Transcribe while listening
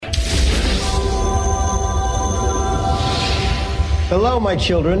Hello, my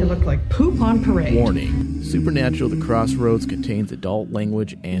children. You look like poop on parade. Warning. Supernatural The Crossroads contains adult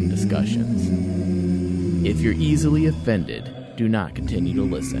language and discussions. If you're easily offended, do not continue to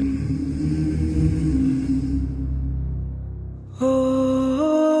listen.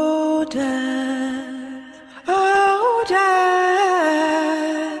 Oh, Dad. Oh,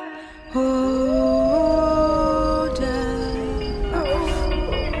 Dad. Oh, Dad.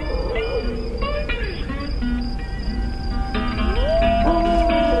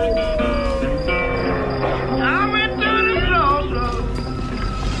 I went to the crossroads.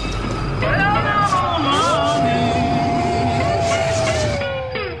 Well, down on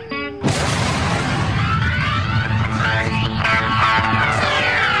my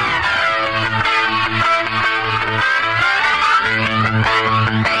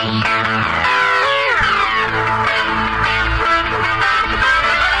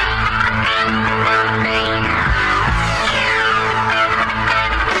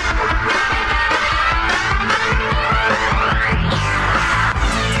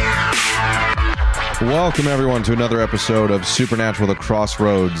Welcome, everyone, to another episode of Supernatural The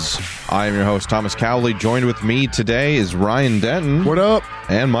Crossroads. I am your host, Thomas Cowley. Joined with me today is Ryan Denton. What up?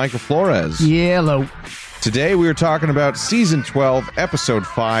 And Michael Flores. Hello. Today we are talking about Season 12, Episode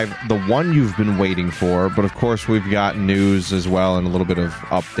 5, the one you've been waiting for. But, of course, we've got news as well and a little bit of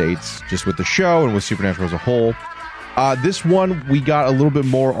updates just with the show and with Supernatural as a whole. This one, we got a little bit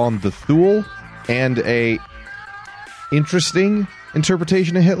more on the Thule and a interesting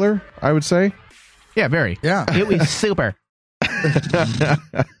interpretation of Hitler, I would say. Yeah, very. Yeah. It was super.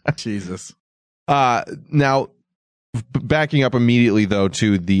 Jesus. Now, backing up immediately, though,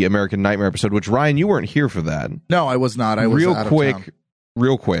 to the American Nightmare episode, which, Ryan, you weren't here for that. No, I was not. I was out of town.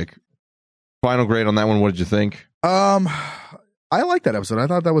 Real quick. Final grade on that one. What did you think? I like that episode. I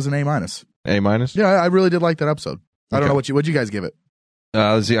thought that was an A-. A-? Yeah, I really did like that episode. I don't Okay. know what'd you guys give it?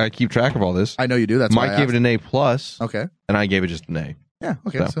 Let's see, I keep track of all this. I know you do. That's why Mike I gave it asked. an A+, Okay. and I gave it just an A. Yeah.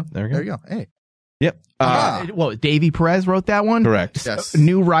 Okay. So there we go. Hey. Yep. Well, Davey Perez wrote that one. Correct. Yes.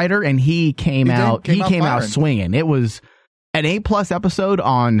 New writer, and he came out firing. swinging. It was an A+ episode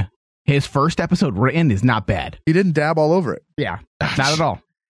on his first episode written is not bad. He didn't dab all over it. Yeah, not at all.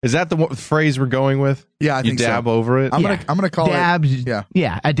 Is that the phrase we're going with? Yeah, I You think dab so. over it? I'm gonna call Dabs, it. Yeah.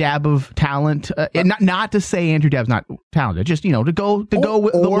 Yeah, a dab of talent. And not to say Andrew Dabb's not talented, just to go with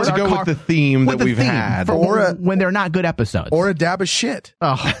the theme that we've had. for when they're not good episodes. Or a dab of shit.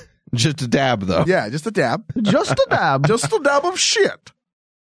 Oh, Just a dab, though. Yeah, just a dab. just a dab. Just a dab of shit.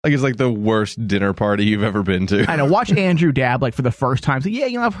 Like it's like the worst dinner party you've ever been to. I know. Watch Andrew dab for the first time. So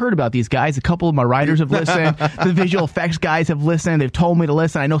yeah, I've heard about these guys. A couple of my writers have listened. The visual effects guys have listened. They've told me to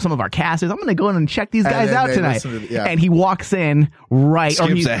listen. I know some of our casters. I'm going to go in and check these guys out tonight. And he walks in right.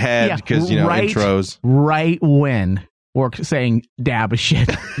 Skips ahead because intros. Right when we're saying dab of shit.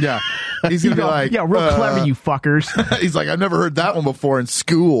 Yeah. He's going to be like, yeah, real clever, you fuckers. He's like, I've never heard that one before in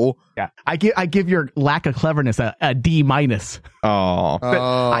school. Yeah, I give your lack of cleverness a D-. Oh.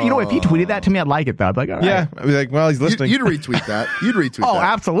 If he tweeted that to me, I'd like it though. I'd be like, all right. Yeah. I'd be like, well, he's listening. You'd retweet that. You'd retweet Oh,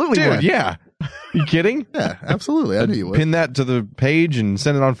 that. absolutely. Dude, would. yeah. You kidding? Yeah, absolutely. I knew you would. Pin that to the page and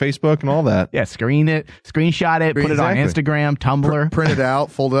send it on Facebook and all that. Yeah, screenshot it, put it on Instagram, Tumblr. Print it out,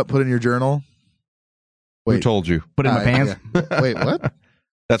 fold it up, put it in your journal. Who told you? Put it in my pants. Yeah. Wait, what?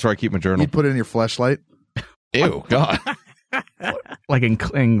 That's where I keep my journal. You'd put it in your fleshlight? Ew, God. Like in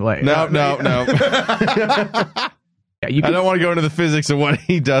like No. Yeah, I don't want to go into the physics of what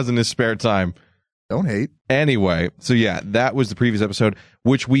he does in his spare time. Don't hate. Anyway, so yeah, that was the previous episode,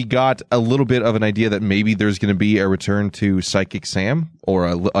 which we got a little bit of an idea that maybe there's going to be a return to Psychic Sam or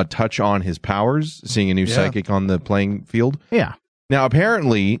a touch on his powers, seeing a new psychic on the playing field. Yeah. Now,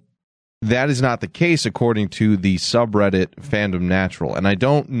 apparently, that is not the case according to the subreddit Fandom Natural. And I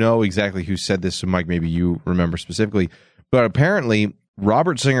don't know exactly who said this, so Mike, maybe you remember specifically. But apparently,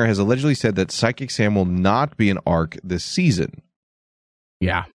 Robert Singer has allegedly said that Psychic Sam will not be an arc this season.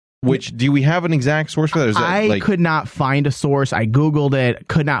 Yeah. Which, do we have an exact source for that? Or is that I could not find a source. I Googled it,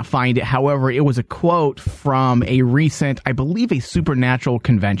 could not find it. However, it was a quote from a recent, I believe, a Supernatural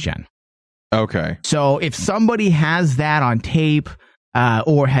convention. Okay. So if somebody has that on tape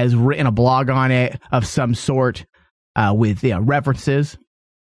or has written a blog on it of some sort with references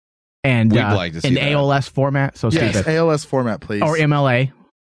and we'd like to see in that. ALS format. So Yes, stupid. ALS format, please. Or MLA.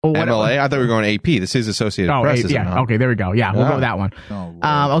 Or MLA? I thought we were going AP. This is Associated Press. Isn't it? Okay, there we go. Yeah, we'll go with that one.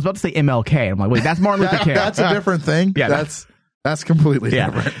 I was about to say MLK. I'm like, wait, that's Martin Luther King. That's a different thing. Yeah, that's completely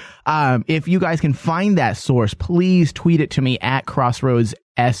different. If you guys can find that source, please tweet it to me at Crossroads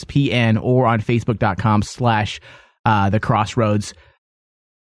SPN or on Facebook.com/ the Crossroads.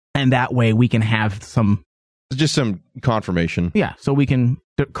 And that way we can have some Just some confirmation. Yeah, so we can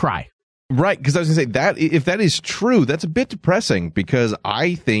cry. Right, because I was going to say that if that is true, that's a bit depressing because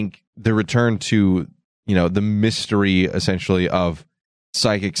I think the return to, the mystery essentially of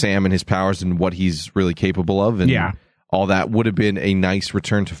Psychic Sam and his powers and what he's really capable of and all that would have been a nice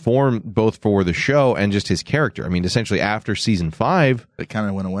return to form both for the show and just his character. I mean, essentially after season 5, it kind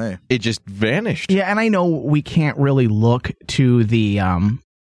of went away. It just vanished. Yeah, and I know we can't really look to the then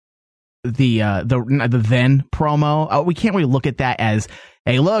promo. We can't really look at that as,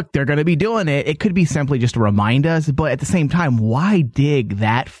 hey, look, they're going to be doing it. It could be simply just to remind us, but at the same time, why dig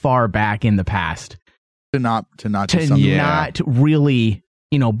that far back in the past to not really,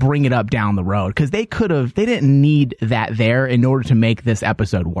 bring it up down the road? Because they didn't need that there in order to make this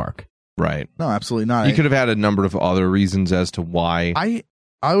episode work. Right. No, absolutely not. You could have had a number of other reasons as to why. I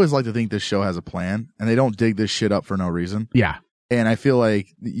always like to think this show has a plan, and they don't dig this shit up for no reason. Yeah. And I feel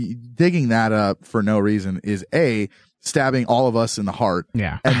like digging that up for no reason is A, stabbing all of us in the heart.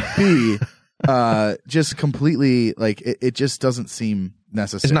 Yeah. And B, just completely, like, it just doesn't seem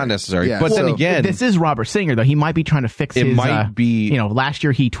necessary. It's not necessary. Yeah, but then again, this is Robert Singer, though. He might be trying to fix his. It might be. Last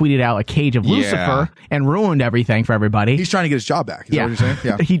year he tweeted out a cage of Lucifer and ruined everything for everybody. He's trying to get his job back. Is that what you're saying?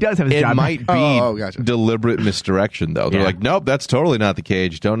 Yeah. He does have his job back. It might be deliberate misdirection, though. They're like, nope, that's totally not the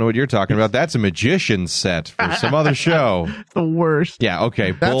cage. Don't know what you're talking about. That's a magician's set for some other show. The worst. Yeah,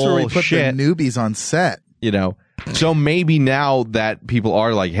 okay. That's where we put the newbies on set. So maybe now that people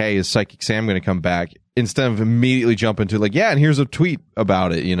are like, hey, is Psychic Sam going to come back? Instead of immediately jumping to like, and here's a tweet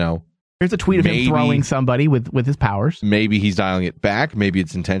about it, Here's a tweet of him throwing somebody with his powers. Maybe he's dialing it back. Maybe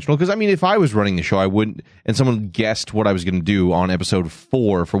it's intentional. Because, I mean, if I was running the show, I wouldn't, and someone guessed what I was going to do on episode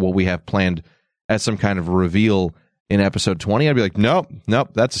 4 for what we have planned as some kind of reveal in episode 20, I'd be like, nope,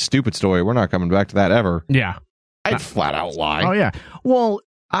 that's a stupid story. We're not coming back to that ever. Yeah. I'd flat out lie. Oh, yeah. Well,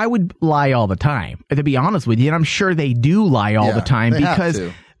 I would lie all the time, to be honest with you. And I'm sure they do lie all the time because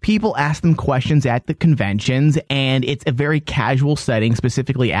people ask them questions at the conventions, and it's a very casual setting,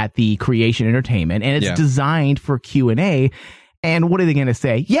 specifically at the Creation Entertainment, and it's designed for Q&A. And what are they going to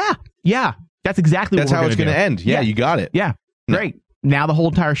say? Yeah, that's exactly that's what how it's going to end. Yeah, you got it. Yeah, great. Now the whole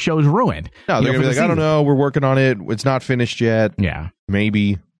entire show's ruined. No, they're going to be like, I don't know, we're working on it. It's not finished yet. Yeah.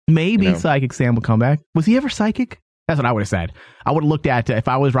 Maybe Psychic Sam will come back. Was he ever psychic? That's what I would have said. I would have looked at, if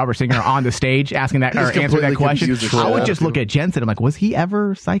I was Robert Singer on the stage asking that or answering that question, I would just look at Jensen. I'm like, was he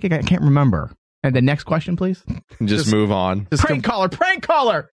ever psychic? I can't remember. And the next question, please. Just move on. Prank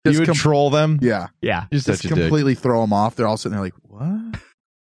caller. You would troll them? Yeah. Just completely throw them off. They're all sitting there like, what?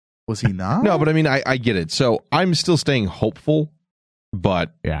 Was he not? No, but I mean, I get it. So I'm still staying hopeful,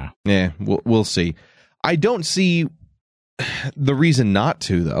 but we'll see. I don't see the reason not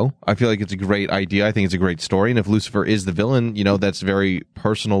to, though. I feel like it's a great idea. I think it's a great story. And if Lucifer is the villain, that's very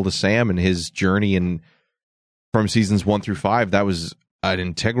personal to Sam and his journey. And from seasons 1 through 5, that was an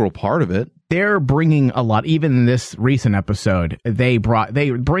integral part of it. They're bringing a lot. Even in this recent episode, they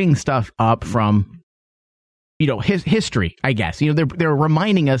bring stuff up from his history, I guess. They're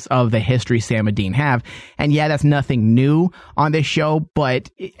reminding us of the history Sam and Dean have. And that's nothing new on this show. But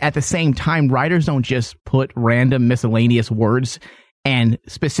at the same time, writers don't just put random miscellaneous words and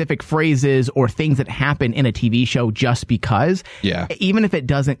specific phrases or things that happen in a TV show just because. Yeah. Even if it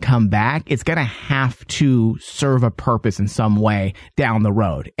doesn't come back, it's going to have to serve a purpose in some way down the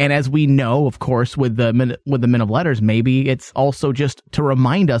road. And as we know, of course, with the Men of Letters, maybe it's also just to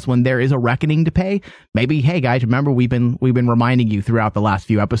remind us when there is a reckoning to pay. Maybe, hey guys, remember we've been reminding you throughout the last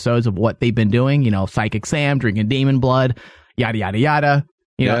few episodes of what they've been doing. Psychic Sam drinking demon blood, yada yada yada.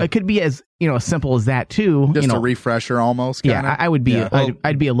 It could be as simple as that too. Just a refresher, almost. Kinda. Yeah, I would be.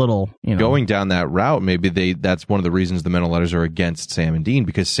 I'd be a little. Going down that route. Maybe that's one of the reasons the Men of Letters are against Sam and Dean,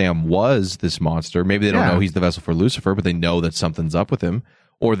 because Sam was this monster. Maybe they don't know he's the vessel for Lucifer, but they know that something's up with him,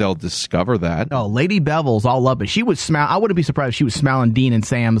 or they'll discover that. Oh, Lady Bevel's all up, but she would smell. I wouldn't be surprised if she was smelling Dean and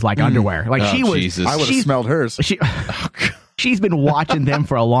Sam's underwear. She was. Jesus. I would have smelled hers. She's been watching them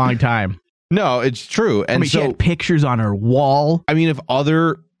for a long time. No, it's true. And she had pictures on her wall. I mean, if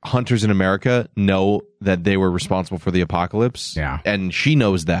other hunters in America know that they were responsible for the apocalypse, and she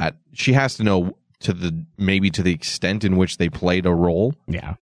knows that, she has to know to the extent in which they played a role.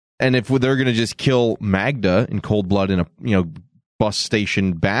 Yeah. And if they're going to just kill Magda in cold blood in a bus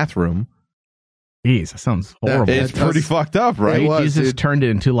station bathroom, jeez, that sounds horrible. It's pretty fucked up, right? Jesus turned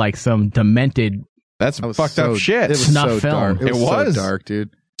it into some demented. That's fucked up shit. It was snuff so film. Dark. It was so dark,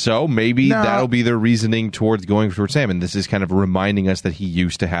 dude. So maybe that'll be their reasoning towards going for Sam, and this is kind of reminding us that he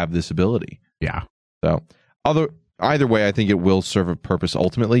used to have this ability. Yeah. So either way, I think it will serve a purpose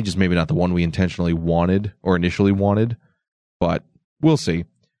ultimately, just maybe not the one we intentionally wanted or initially wanted, but we'll see.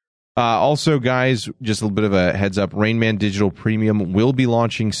 Also, guys, just a little bit of a heads up. Rain Man Digital Premium will be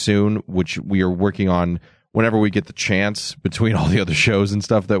launching soon, which we are working on whenever we get the chance between all the other shows and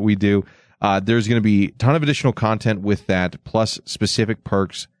stuff that we do. There's going to be a ton of additional content with that, plus specific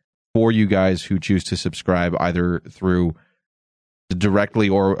perks for you guys who choose to subscribe either through directly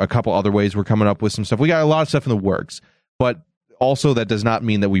or a couple other ways. We're coming up with some stuff. We got a lot of stuff in the works, but also that does not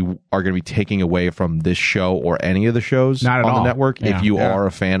mean that we are going to be taking away from this show or any of the shows on the network. If you are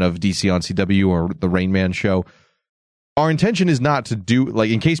a fan of DC on CW or the Rain Man show, our intention is not to do, like,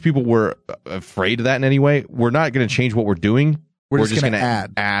 in case people were afraid of that in any way, we're not going to change what we're doing. We're just going to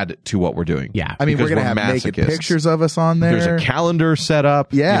add to what we're doing. Yeah. I mean, we're going to have naked pictures of us on there. There's a calendar set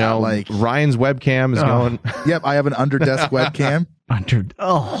up. Yeah. You know, like Ryan's webcam is going. Yep. I have an under-desk webcam.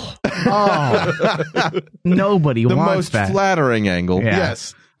 Nobody the wants most that. flattering angle. Yeah.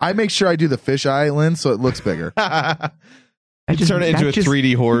 Yes. I make sure I do the fisheye lens so it looks bigger. Turn it into a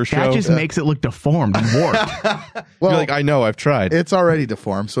 3D horror show. That just makes it look deformed and warped. Well, you're like, I know, I've tried. It's already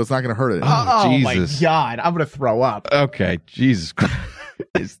deformed, so it's not going to hurt it. Oh, Jesus. my God. I'm going to throw up. Okay, Jesus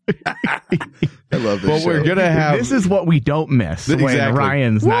Christ. I love this Well, show. we're going to have... This is what we don't miss when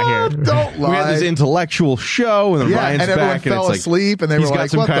Ryan's not here. Don't lie. We had this intellectual show, and then Ryan's and everyone back, fell and it's asleep, and they he's were got like,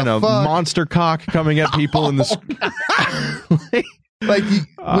 some what kind the of fuck? monster cock coming at people in the... Like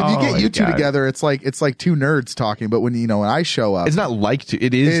when you get you two God. together, it's like two nerds talking. But when when I show up, It's not like two.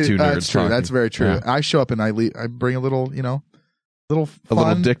 It is two nerds That's true. talking. That's very true. Yeah. I show up and I bring a little, little fun, A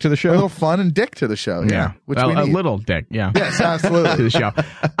little dick to the show? a little fun and dick to the show. Yeah, which Well, we a need. little dick. Yeah. Yes, absolutely. To the show.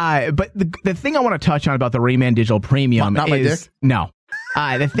 But the thing I want to touch on about the Rayman Digital Premium Not my is... dick? No.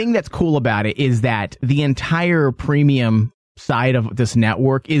 The thing that's cool about it is that the entire premium side of this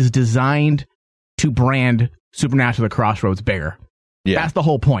network is designed to brand Supernatural: The Crossroads bigger. Yeah. That's the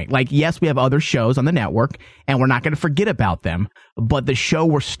whole point. Like, yes, we have other shows on the network, and we're not going to forget about them. But the show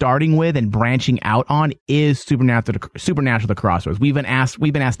we're starting with and branching out on is Supernatural: The Crossroads. We've been asked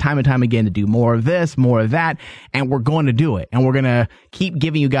time and time again to do more of this, more of that, and we're going to do it. And we're going to keep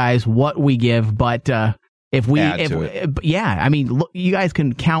giving you guys what we give. But yeah, I mean, look, you guys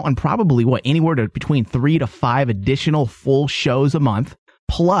can count on probably anywhere to between 3 to 5 additional full shows a month,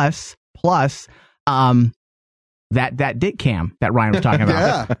 plus that dick cam that Ryan was talking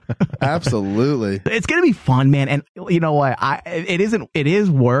about. Yeah, absolutely. It's gonna be fun, man. And you know what? It is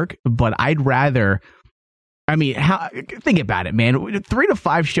work, but I'd rather. I mean, think about it, man. 3 to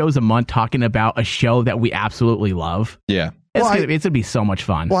 5 shows a month talking about a show that we absolutely love. Yeah. It's gonna be so much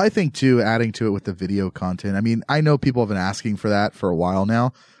fun. Well, I think too, adding to it with the video content. I mean, I know people have been asking for that for a while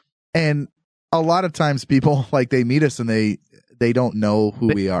now, and a lot of times people they meet us and they don't know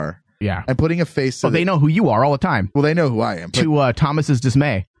who we are. Yeah. And putting a face to they know who you are all the time. Well, they know who I am. To Thomas's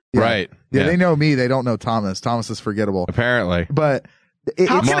dismay. Yeah. Right. Yeah, they know me. They don't know Thomas. Thomas is forgettable. Apparently. But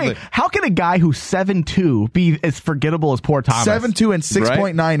how can a guy who's 7'2" be as forgettable as poor Thomas? 7'2" and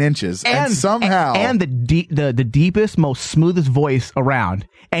 6.9 inches, and somehow the deepest, most smoothest voice around,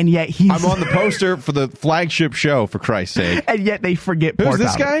 and yet I'm on the poster for the flagship show, for Christ's sake. And yet they forget. Poor Who's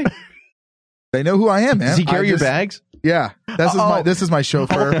this Thomas. guy? They know who I am, man. Does he carry your bags? Yeah, this is my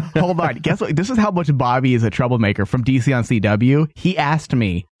chauffeur. Hold on, guess what? This is how much Bobby is a troublemaker from DC on CW. He asked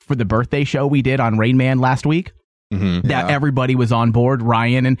me for the birthday show we did on Rain Man last week. That everybody was on board,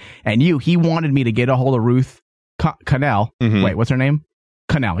 Ryan and you. He wanted me to get a hold of Ruth Cannell. Wait, what's her name?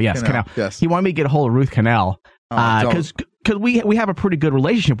 Cannell. Yes, Cannell. Yes. He wanted me to get a hold of Ruth Cannell because we have a pretty good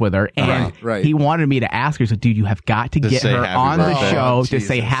relationship with her, and Right. he wanted me to ask her. So, dude, you have got to get her on the show to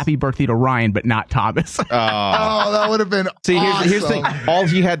say happy birthday to Ryan, but not Thomas. Oh, that would have been See, awesome. here's the thing. All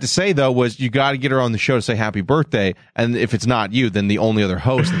he had to say, though, was you got to get her on the show to say happy birthday. And if it's not you, then the only other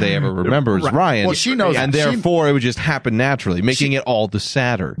host that they ever remember is Ryan. Well, she knows. And therefore, it would just happen naturally, making it all the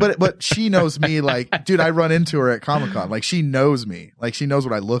sadder. But she knows me. Dude, I run into her at Comic-Con. She knows me. She knows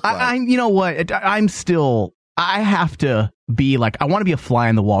what I look like. You know what? I have to be I want to be a fly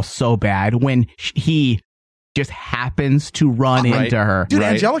on the wall so bad when he just happens to run into her. Dude,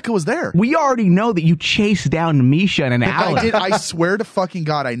 Angelica was there. We already know that you chased down Misha in an alley. I did. I swear to fucking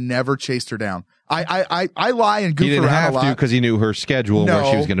God, I never chased her down. I lie and goof He didn't around have a lot. to because he knew her schedule and where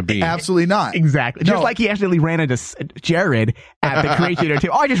she was going to be. Absolutely not. Exactly. No. Just like he accidentally ran into Jared at the Creation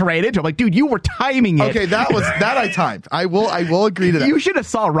Table. Oh, I just ran into him. Dude, you were timing it. Okay, that I timed. I will agree to that. You should have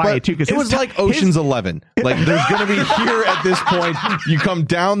saw Riot too, because it was like Ocean's 11. There's going to be here at this point. You come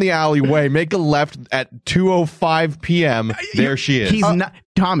down the alleyway, make a left at 2:05 p.m. There she is. He's not.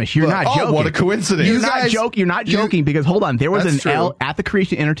 Thomas, you're not joking. What a coincidence. You're not joking because hold on, there was That's an true. L at the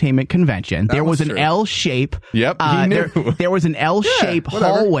Creation Entertainment Convention. There was an true. L shape. Yep, he knew. There was an L shape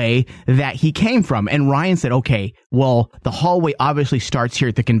hallway that he came from, and Ryan said, "Okay, well, the hallway obviously starts here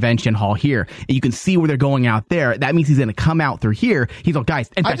at the convention hall here, and you can see where they're going out there. That means he's going to come out through here." He's like, "Guys,"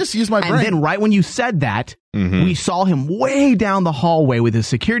 in fact, just used my brain. And then right when you said that. Mm-hmm. We saw him way down the hallway with his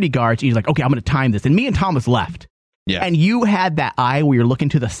security guards. And he's like, "Okay, I'm going to time this." And me and Thomas left. Yeah. And you had that eye where you're looking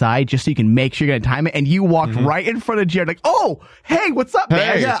to the side just so you can make sure you're going to time it. And you walked right in front of Jared like, "Oh, hey, what's up, man?"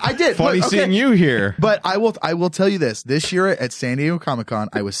 Hey, Yeah, I did. Funny Look, okay. seeing you here. But I will tell you this year at San Diego Comic-Con,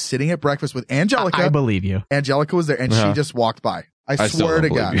 I was sitting at breakfast with Angelica. I believe you. Angelica was there, and she just walked by. I still swear don't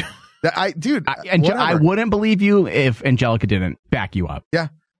to God. believe That I wouldn't believe you if Angelica didn't back you up. Yeah.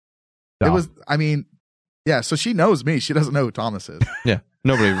 So. It was, I mean, yeah, so she knows me. She doesn't know who Thomas is. Yeah.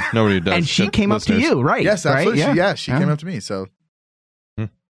 Nobody does. And she came up to you, right? Yes, absolutely. Right? She came up to me. So,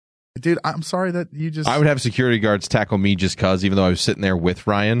 dude, I'm sorry that you just. I would have security guards tackle me just cause, even though I was sitting there with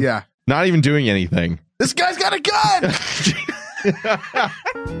Ryan. Yeah. Not even doing anything. This guy's got a gun.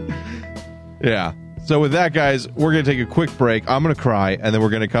 Yeah. So with that, guys, we're going to take a quick break. I'm going to cry, and then we're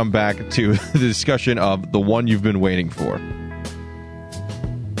going to come back to the discussion of the one you've been waiting for.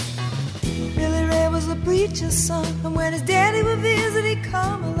 Billy Ray was a preacher's son, and when his daddy would visit, he'd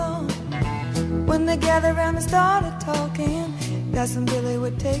come along. When they gathered around and started talking, Cousin Billy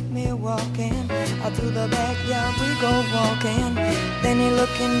would take me walking. Out through the backyard we go walking. Then he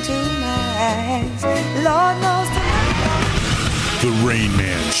looked into my eyes. Lord knows tonight. The Rain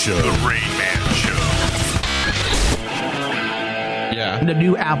Man Show. The Rain Man Show. Yeah. The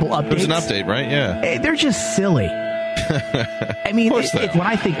new Apple updates. There's an update, right? Yeah. They're just silly. I mean, course they are. when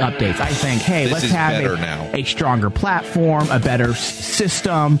I think updates, I think, hey, This let's is have better now. a stronger platform, a better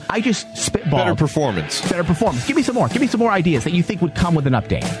system. I just spitball. Better performance. Better performance. Give me some more. Give me some more ideas that you think would come with an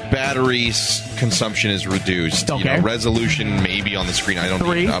update. Battery consumption is reduced. Okay. Resolution maybe on the screen. I don't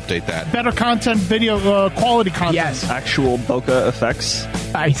need to update that. Better content, video quality content. Yes. Actual bokeh effects.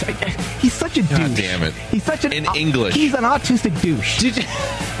 He's such a douche. God damn it. He's such an In English. He's an autistic douche.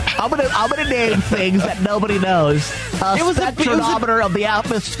 I'm gonna name things that nobody knows. It was a spectrometer of the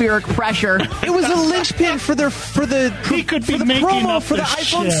atmospheric pressure. It was a linchpin for the He could be making promo up for the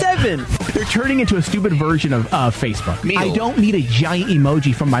this iPhone shit. 7. They're turning into a stupid version of Facebook. Meal. I don't need a giant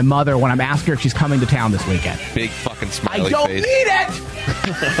emoji from my mother when I'm asking her if she's coming to town this weekend. Big fucking smiley I don't face. need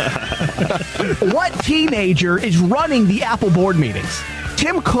it! What teenager is running the Apple board meetings?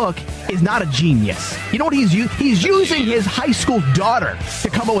 Tim Cook is not a genius. You know what he's using? He's using his high school daughter to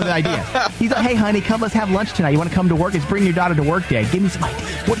come up with an idea. He's like, "Hey, honey, come, let's have lunch tonight. You want to come to work? It's bring your daughter to work day. Give me some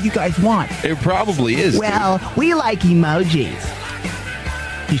ideas. What do you guys want?" It probably is. Well, we like emojis.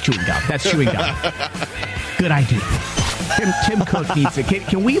 He's chewing gum. That's chewing gum. Good idea. Tim Cook needs it.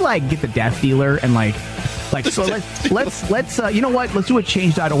 Can we get the death dealer and so let's you know what? Let's do a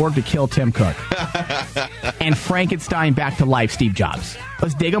change.org to kill Tim Cook and Frankenstein back to life Steve Jobs.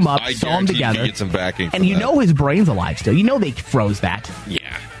 Let's dig him up, sew them together, get some backing. and you know his brain's alive still. You know they froze that. Yeah.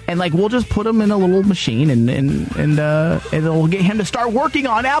 And we'll just put him in a little machine and it'll get him to start working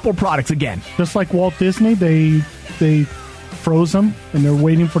on Apple products again. Just like Walt Disney, they froze him and they're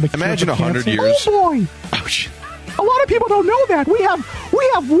waiting for the cure Imagine for 100 cancer. years. Oh boy. Oh, shit. A lot of people don't know that. We have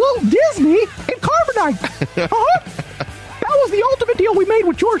Walt Disney and Carbonite. That was the ultimate deal we made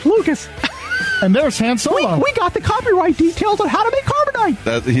with George Lucas. And there's Han Solo. We got the copyright details on how to make Carbonite.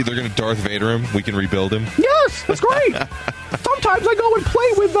 They're going to Darth Vader him. We can rebuild him. Yes, that's great. Sometimes I go and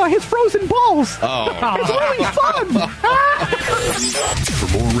play with his frozen balls. Oh. It's really fun. For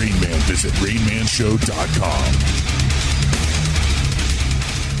more Rain Man, visit RainManShow.com.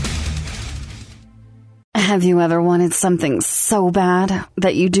 Have you ever wanted something so bad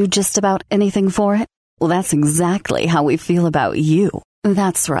that you do just about anything for it? Well, that's exactly how we feel about you.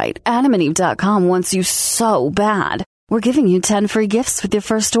 That's right. AdamandEve.com wants you so bad. We're giving you 10 free gifts with your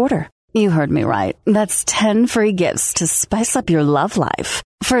first order. You heard me right. That's 10 free gifts to spice up your love life.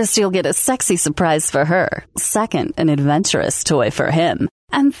 First, you'll get a sexy surprise for her. Second, an adventurous toy for him.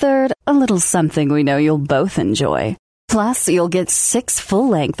 And third, a little something we know you'll both enjoy. Plus, you'll get 6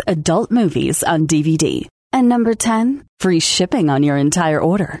 full-length adult movies on DVD. And number 10, free shipping on your entire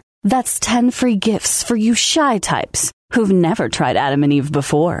order. That's 10 free gifts for you shy types who've never tried Adam and Eve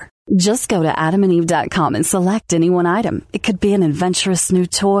before. Just go to AdamandEve.com and select any one item. It could be an adventurous new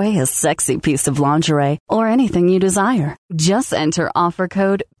toy, a sexy piece of lingerie, or anything you desire. Just enter offer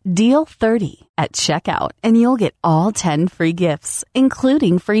code DEAL30 at checkout and you'll get all 10 free gifts,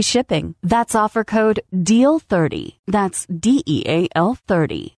 including free shipping. That's offer code DEAL30. That's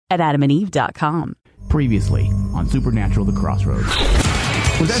DEAL30 at AdamandEve.com. Previously on Supernatural: The Crossroads.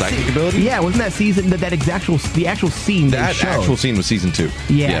 Was that Psychic ability? Yeah, wasn't that season the actual scene? That actual scene was season 2.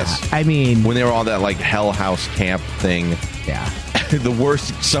 Yeah, yes. I mean, when they were on that like Hell House camp thing. Yeah, the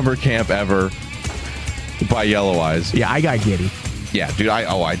worst summer camp ever by Yellow Eyes. Yeah, I got giddy. Yeah, dude.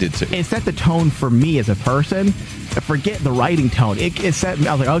 I did too. It set the tone for me as a person. Forget the writing tone. It set me.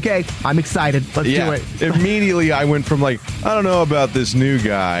 I was like, okay, I'm excited. Let's do it. Immediately, I went from like, I don't know about this new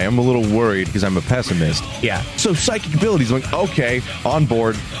guy. I'm a little worried because I'm a pessimist. Yeah. So psychic abilities. Like, okay, on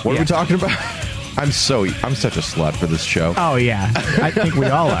board. What are we talking about? I'm such a slut for this show. Oh yeah, I think we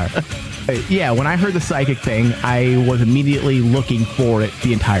all are. Yeah, when I heard the psychic thing, I was immediately looking for it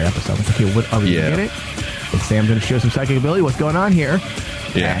the entire episode. I was like, okay, what are we gonna get it? Is Sam going to show some psychic ability? What's going on here?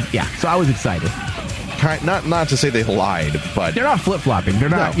 Yeah. Yeah. So I was excited. Not to say they lied, but they're not flip-flopping. They're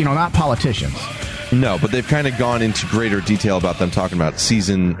not, not politicians. No, but they've kind of gone into greater detail about them talking about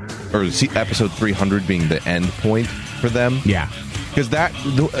episode 300 being the end point for them. Yeah. Because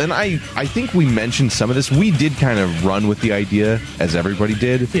I think we mentioned some of this. We did kind of run with the idea, as everybody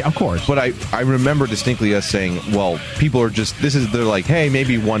did. Yeah, of course. But I remember distinctly us saying, well, people are they're like, hey,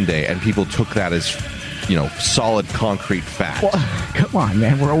 maybe one day. And people took that as, solid concrete fact. Well, come on,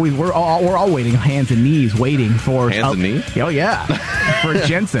 man. We're all waiting, hands and knees, waiting for hands and knees. Oh yeah, for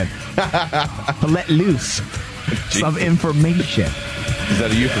Jensen to let loose some information. Is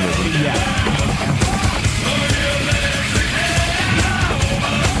that a euphemism? Yeah.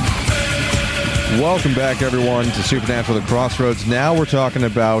 Welcome back, everyone, to Supernatural: The Crossroads. Now we're talking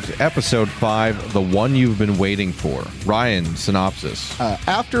about episode 5, the one you've been waiting for. Ryan, synopsis.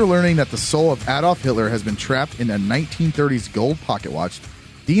 After learning that the soul of Adolf Hitler has been trapped in a 1930s gold pocket watch,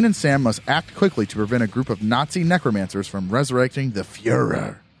 Dean and Sam must act quickly to prevent a group of Nazi necromancers from resurrecting the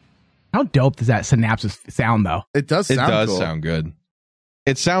Fuhrer. How dope does that synopsis sound, though? It does sound cool. Sound good.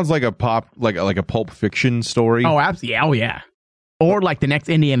 It sounds like a a Pulp Fiction story. Oh, absolutely. Oh, yeah. Or like the next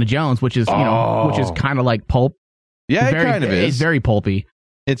Indiana Jones, which is which is kind of like pulp. Yeah, it kind of is. It's very pulpy.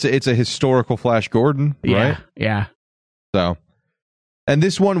 It's a historical Flash Gordon, right? Yeah. So, and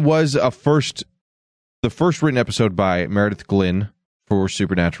this one was the first written episode by Meredith Glynn for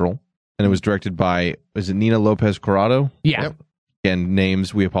Supernatural, and it was directed by, is it Nina Lopez Corrado? Yeah. Yep. Again,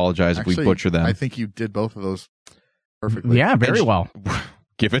 names, we apologize if we butcher them. I think you did both of those perfectly. Yeah, very well.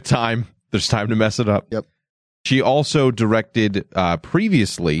 Give it time. There's time to mess it up. Yep. She also directed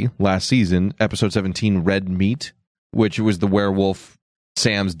previously, last season, episode 17, Red Meat, which was the werewolf,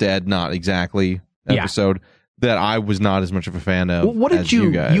 Sam's dead, not exactly episode, that I was not as much of a fan of. What did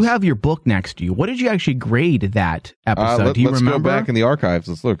you guys. You have your book next to you. What did you actually grade that episode? Do you remember? Let's go back in the archives.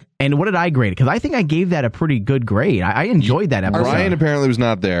 Let's look. And what did I grade? Because I think I gave that a pretty good grade. I enjoyed that episode. Ryan apparently was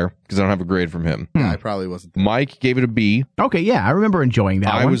not there because I don't have a grade from him. Yeah, I probably wasn't there. Mike gave it a B. Okay, yeah, I remember enjoying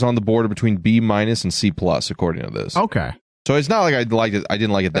that I one. was on the border between B- and C+, according to this. Okay. So it's not like I liked it. I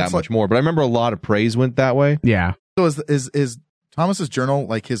didn't like it that much more, but I remember a lot of praise went that way. Yeah. So is Thomas's journal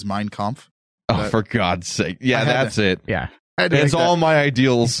like his Mein Kampf? Oh, for God's sake. Yeah, that's it. Yeah. It's all my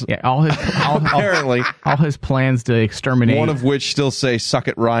ideals. Yeah, all apparently. All his plans to exterminate. One of which still say, suck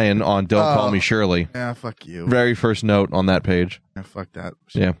it, Ryan, on Don't Call Me Shirley. Yeah, fuck you. Very first note on that page. Yeah, fuck that.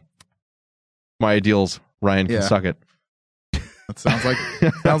 Yeah. My ideals, Ryan can suck it. That sounds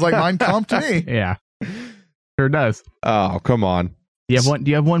like Mein Kampf to me. Yeah. Sure does. Oh, come on. Do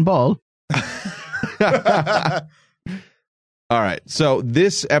you have one ball? All right. So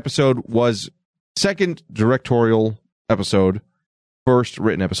this episode was second directorial episode, first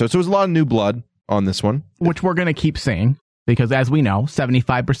written episode. So there's a lot of new blood on this one, which we're going to keep saying because, as we know,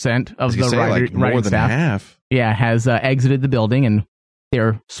 75% of the writing staff, half, has exited the building, and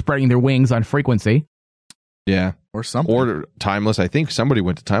they're spreading their wings on frequency. Yeah, or something, or Timeless. I think somebody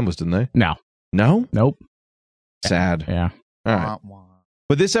went to Timeless, didn't they? No, nope. Sad. Yeah. All right.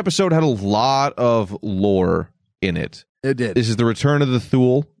 But this episode had a lot of lore in it. It did. This is the return of the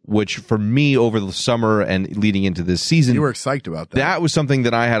Thule, which for me over the summer and leading into this season, you were excited about that. That was something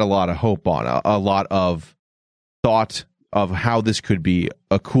that I had a lot of hope on, a lot of thought of how this could be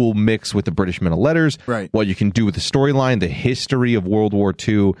a cool mix with the British Men of Letters, right? What you can do with the storyline, the history of World War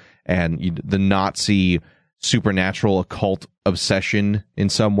II, and the Nazi supernatural occult obsession in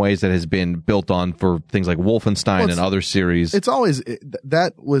some ways that has been built on for things like Wolfenstein and other series. It's always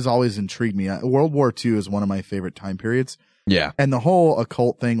that was always intrigued me. World War II is one of my favorite time periods. Yeah, and the whole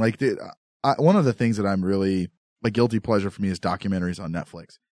occult thing, like one of the things that I'm really a guilty pleasure for me is documentaries on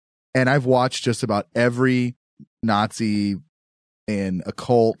Netflix, and I've watched just about every Nazi and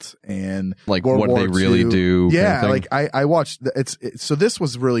occult and like World what War they really II. do. Yeah, like I watched. So this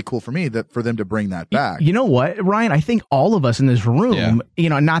was really cool for me for them to bring that back. You know what, Ryan? I think all of us in this room,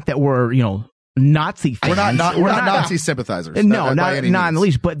 not that we're Nazi fans. We're not Nazi sympathizers. No, not in the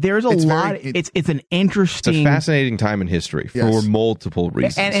least. But there's it's lot. It's an interesting. It's a fascinating time in history for multiple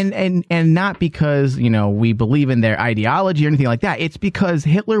reasons, and not because we believe in their ideology or anything like that. It's because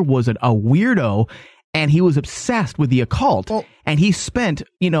Hitler was a weirdo, and he was obsessed with the occult, and he spent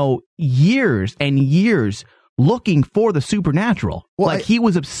years and years looking for the supernatural. He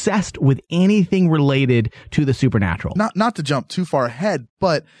was obsessed with anything related to the supernatural. Not to jump too far ahead,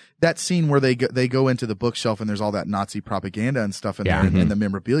 but that scene where they go into the bookshelf and there's all that Nazi propaganda and stuff in there and the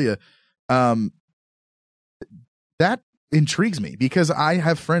memorabilia, that intrigues me because I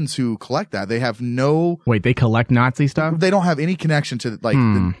have friends who collect that. They have they collect Nazi stuff? They don't have any connection to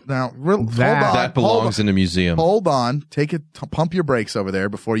that belongs in a museum. Hold on, pump your brakes over there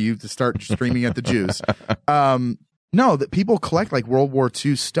before you start screaming at the Jews. No, that people collect like World War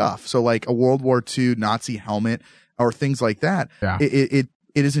II stuff. So like a World War II Nazi helmet or things like that. Yeah.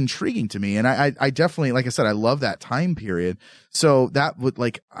 It is intriguing to me. And I definitely, like I said, I love that time period. So that would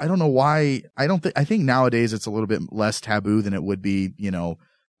I don't know why. I think nowadays it's a little bit less taboo than it would be,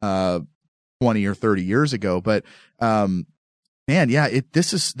 20 or 30 years ago. But, man, yeah,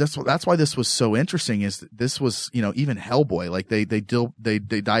 that's why this was so interesting is this was, even Hellboy, like they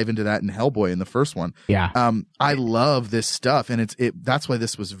dive into that in Hellboy in the first one. Yeah. I love this stuff. And that's why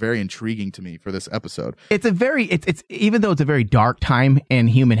this was very intriguing to me for this episode. It's even though it's a very dark time in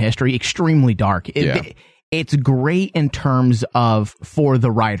human history, extremely dark. It's great in terms of for the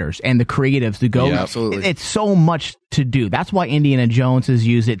writers and the creatives to go. Yeah, absolutely. It's so much to do. That's why Indiana Jones has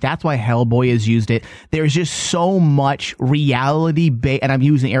used it. That's why Hellboy has used it. There's just so much reality-based, and I'm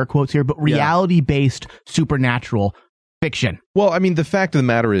using air quotes here, but reality-based supernatural fiction. Well, I mean, the fact of the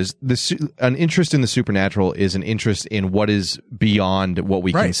matter is, an interest in the supernatural is an interest in what is beyond what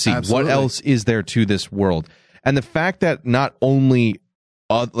we can see. Absolutely. What else is there to this world? And the fact that not only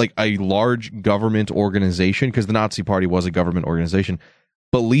like a large government organization, because the Nazi Party was a government organization,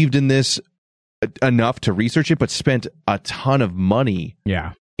 believed in this enough to research it, but spent a ton of money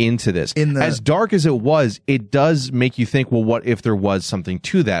into this. As dark as it was, it does make you think, well, what if there was something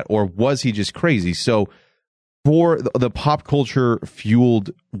to that? Or was he just crazy? So for the pop culture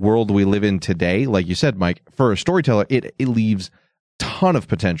fueled world we live in today, like you said, Mike, for a storyteller, it leaves ton of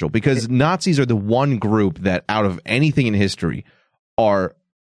potential, because Nazis are the one group that out of anything in history are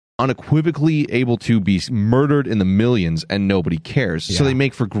unequivocally able to be murdered in the millions and nobody cares. So they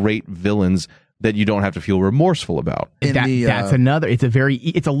make for great villains that you don't have to feel remorseful about. That's another.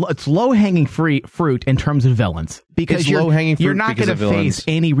 It's low hanging fruit in terms of villains, because you're not going to face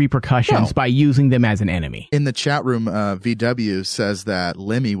any repercussions by using them as an enemy. In the chat room, VW says that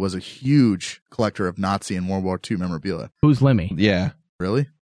Lemmy was a huge collector of Nazi and World War II memorabilia. Who's Lemmy? Yeah, really?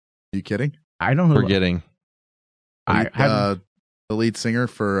 Are you kidding? I don't know. Forgetting. The lead singer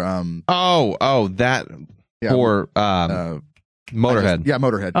for for Motorhead.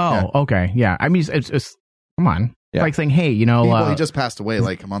 Motorhead. Okay. Yeah. I mean, it's come on. Yeah. Like saying, hey, he just passed away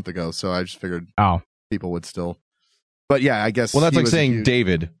like a month ago, so I just figured people would still. But yeah, I guess. Well, that's like saying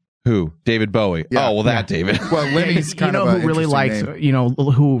David. Who? David Bowie. Yeah. Oh, well, that David. Well, Lemmy's kind of who really likes name.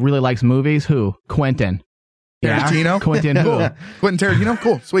 Who really likes movies? Who? Quentin. Tarantino? Quentin who? Quentin Tarantino?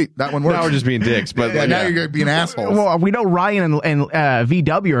 Cool. Sweet. That one works. Now we're just being dicks. But now you're being assholes. Well, we know Ryan and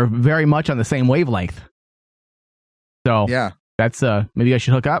VW are very much on the same wavelength. So yeah, that's maybe I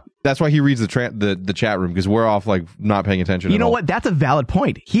should hook up. That's why he reads the chat room, because we're off like not paying attention. You know what? That's a valid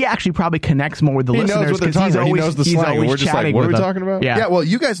point. He actually probably connects more with the listeners because he knows the slang. We're just like, what are we talking about? Yeah. Well,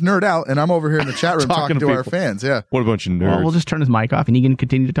 you guys nerd out, and I'm over here in the chat room talking to our fans. Yeah. What a bunch of nerds. Well, we'll just turn his mic off, and he can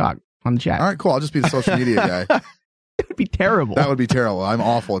continue to talk on the chat. All right, cool. I'll just be the social media guy. It would be terrible. That would be terrible. I'm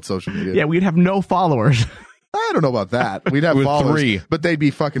awful at social media. Yeah, we'd have no followers. I don't know about that. We'd have followers, 3, but they'd be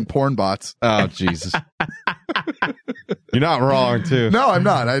fucking porn bots. Oh, Jesus. You're not wrong, too. No, I'm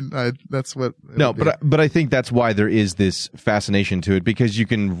not. I that's what. No, but I think that's why there is this fascination to it, because you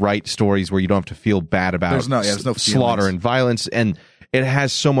can write stories where you don't have to feel bad about there's no slaughter and violence, and it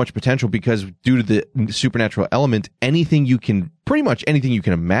has so much potential because due to the supernatural element, pretty much anything you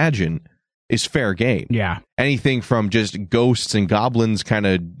can imagine is fair game. Yeah. Anything from just ghosts and goblins, kind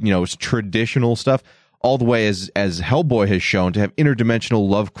of, traditional stuff, all the way as Hellboy has shown to have interdimensional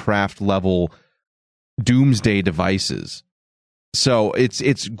Lovecraft level doomsday devices. So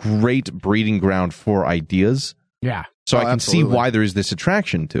it's great breeding ground for ideas. Yeah. So I can see why there is this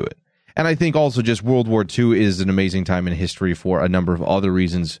attraction to it. And I think also just World War II is an amazing time in history for a number of other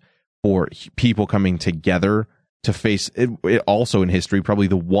reasons, for people coming together to face it. Also in history, probably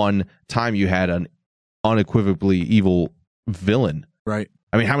the one time you had an unequivocally evil villain. Right.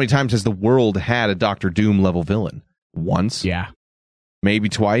 I mean, how many times has the world had a Doctor Doom level villain? Once? Yeah. Maybe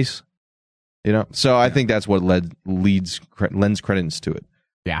twice? You know, so I think that's what lends credence to it.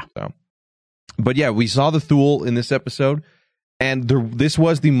 Yeah. So, but yeah, we saw the Thule in this episode, and this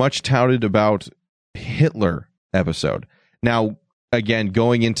was the much touted about Hitler episode. Now, again,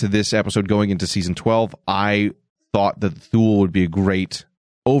 going into this episode, going into season 12, I thought that Thule would be a great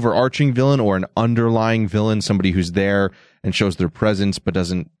overarching villain or an underlying villain, somebody who's there and shows their presence but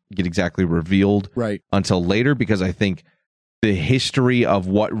doesn't get exactly revealed until later, because I think the history of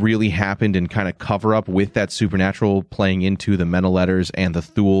what really happened and kind of cover up with that supernatural playing into the Mena letters and the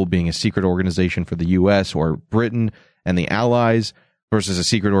Thule being a secret organization for the U.S. or Britain and the Allies versus a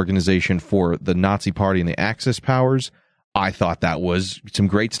secret organization for the Nazi Party and the Axis powers, I thought that was some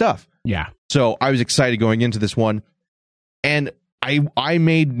great stuff. Yeah. So I was excited going into this one. And I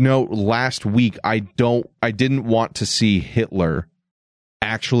made note last week, I didn't want to see Hitler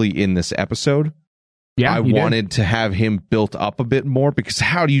actually in this episode. Yeah, I wanted to have him built up a bit more, because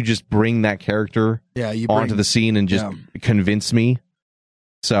how do you just bring that character onto the scene and just convince me?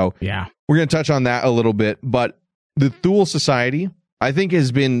 So yeah, we're going to touch on that a little bit. But the Thule Society, I think,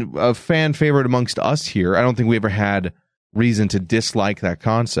 has been a fan favorite amongst us here. I don't think we ever had reason to dislike that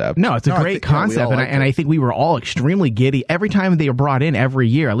concept. No, it's a great concept, and I think we were all extremely giddy every time they were brought in. Every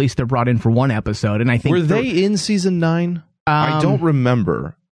year, at least they're brought in for one episode. And I think were they in season 9? I don't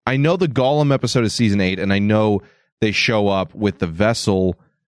remember. I know the Gollum episode is season 8, and I know they show up with the vessel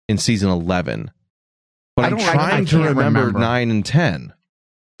in season 11. But I'm trying to remember 9 and 10.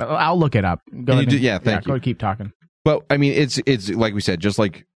 I'll look it up. Go ahead. Thank you. Go keep talking. But I mean, it's like we said, just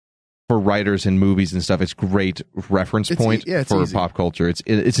like for writers and movies and stuff, it's great reference point for easy. Pop culture.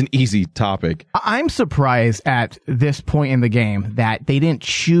 It's an easy topic. I'm surprised at this point in the game that they didn't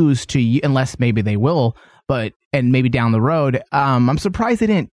choose to, unless maybe they will, and maybe down the road. I'm surprised they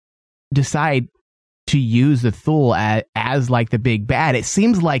didn't decide to use the Thule as like the big bad. It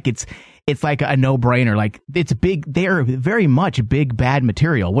seems like it's like a no-brainer. Like, it's big. They're very much big bad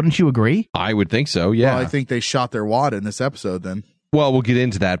material. Wouldn't you agree? I would think so. Yeah. Well, I think they shot their wad in this episode then. Well, we'll get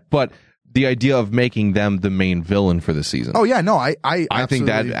into that, but the idea of making them the main villain for the season. Oh yeah, no, I think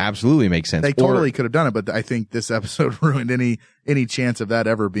that absolutely makes sense. They totally could have done it, but I think this episode ruined any chance of that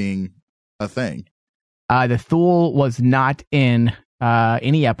ever being a thing. The Thule was not in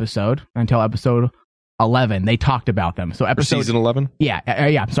any episode until episode 11. They talked about them. So season 11? Yeah.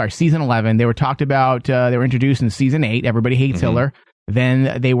 I'm sorry. Season 11. They were talked about, they were introduced in season 8. Everybody Hates Hitler.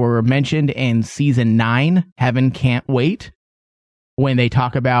 Then they were mentioned in season 9. Heaven Can't Wait. When they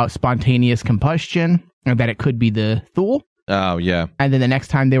talk about spontaneous combustion, and that it could be the Thule. Oh, yeah. And then the next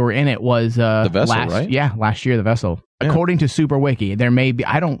time they were in it was the vessel, right? Yeah, last year, the vessel. Yeah. According to Super Wiki, there may be,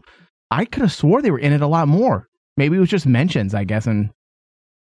 I could have swore they were in it a lot more. Maybe it was just mentions, I guess. And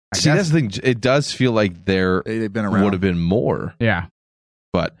that's the thing. It does feel like they've been around. Would have been more. Yeah.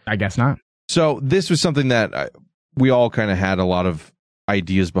 But I guess not. So this was something that we all kind of had a lot of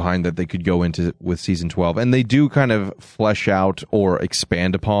ideas behind that they could go into with season 12, and they do kind of flesh out or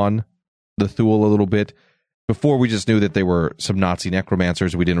expand upon the Thule a little bit. Before, we just knew that they were some Nazi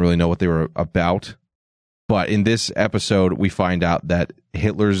necromancers. We didn't really know what they were about, but in this episode we find out that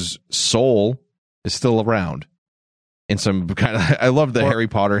Hitler's soul is still around in some kind of, I love the Harry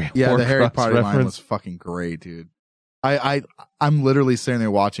Potter the Harry Potter reference. line was fucking great, dude. I'm literally sitting there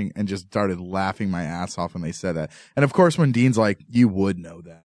watching and just started laughing my ass off when they said that. And of course, when Dean's like, "You would know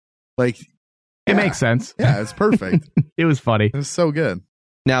that," like, it makes sense. Yeah, it's perfect. It was funny. It was so good.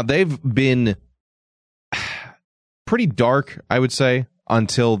 Now they've been pretty dark, I would say,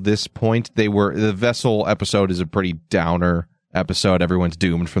 until this point. The vessel episode is a pretty downer episode. Everyone's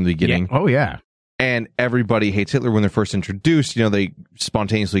doomed from the beginning. Yeah. Oh yeah. And everybody hates Hitler when they're first introduced. You know, they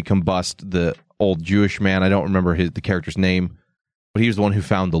spontaneously combust the old Jewish man. I don't remember the character's name, but he was the one who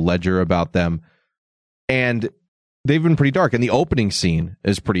found the ledger about them. And they've been pretty dark. And the opening scene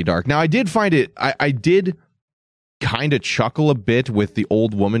is pretty dark. Now, I did find it, I did kind of chuckle a bit with the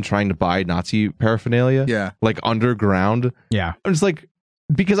old woman trying to buy Nazi paraphernalia. Yeah. Like underground. Yeah. I'm just like,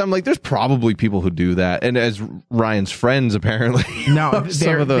 because I'm like, there's probably people who do that. And as Ryan's friends, apparently. No,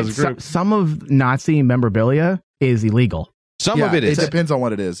 some of those groups. Some of Nazi memorabilia is illegal. Some of it is. It depends on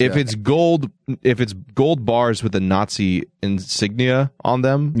what it is. If it's gold bars with the Nazi insignia on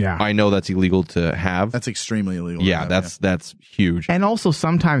them, I know that's illegal to have. That's extremely illegal. Yeah, that's huge. And also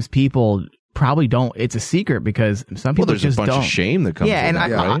sometimes people probably don't. It's a secret because some people there's just a bunch don't. Of shame that comes. Yeah, and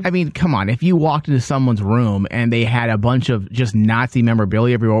right? I mean, come on. If you walked into someone's room and they had a bunch of just Nazi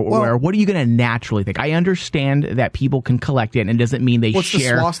memorabilia everywhere, what are you going to naturally think? I understand that people can collect it, and it doesn't mean they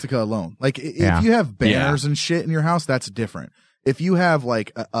share. The swastika alone? Like, if you have banners and shit in your house, that's different. If you have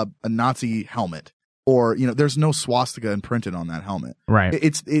like a Nazi helmet or there's no swastika imprinted on that helmet. Right.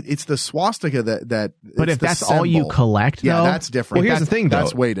 It's the swastika that. But if that's all you collect, yeah, though, that's different. Well, here's the thing, though.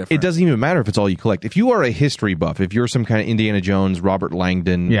 That's way different. It doesn't even matter if it's all you collect. If you are a history buff, if you're some kind of Indiana Jones, Robert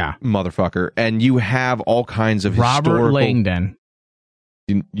Langdon motherfucker, and you have all kinds of Robert Langdon.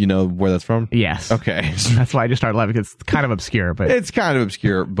 You know where that's from? Yes. Okay. That's why I just started laughing, because it's kind of obscure. But it's kind of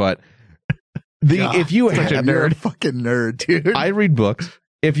obscure, but if you such a nerd, fucking nerd, dude. I read books.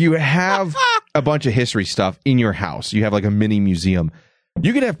 If you have a bunch of history stuff in your house, you have like a mini museum,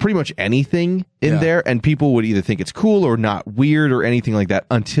 you could have pretty much anything in there, and people would either think it's cool or not weird or anything like that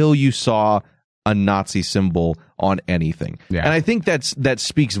until you saw a Nazi symbol on anything. Yeah. And I think that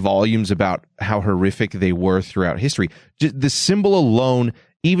speaks volumes about how horrific they were throughout history. The symbol alone,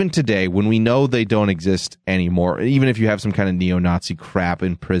 even today, when we know they don't exist anymore, even if you have some kind of neo-Nazi crap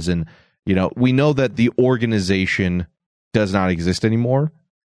in prison, we know that the organization does not exist anymore.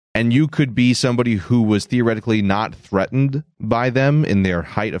 And you could be somebody who was theoretically not threatened by them in their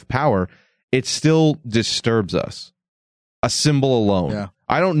height of power. It still disturbs us. A symbol alone. Yeah.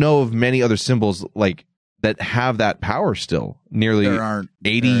 I don't know of many other symbols like that have that power still. Nearly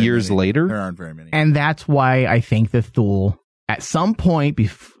 80 years later. There aren't very many. And that's why I think the Thule, at some point,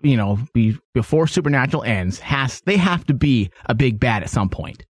 before Supernatural ends, they have to be a big bad at some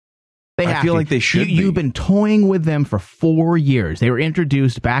point. I feel like they should be. You've been toying with them for 4 years. They were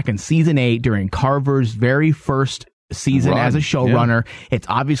introduced back in season 8 during Carver's very first season as a showrunner. Yeah. It's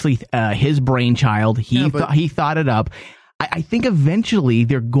obviously his brainchild. He thought it up. I think eventually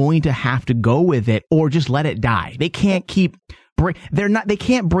they're going to have to go with it or just let it die. They can't they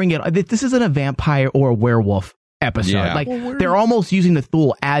can't bring it. This isn't a vampire or a werewolf episode. Yeah. They're almost using the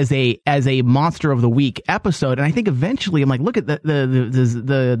Thule as a monster of the week episode. And I think eventually I'm like, look at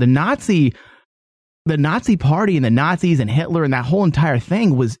the Nazi party and the Nazis and Hitler and that whole entire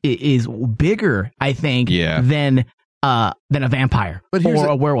thing is bigger, I think, than a vampire or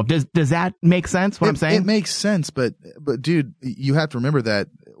a werewolf. Does that make sense? What I'm saying? It makes sense, but dude, you have to remember that.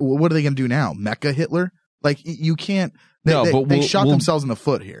 What are they going to do now? Mecha Hitler? Like, you can't. They shot themselves in the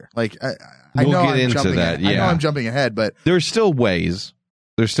foot here. Like, I know I'm jumping ahead. I know I'm jumping ahead, but there's still ways.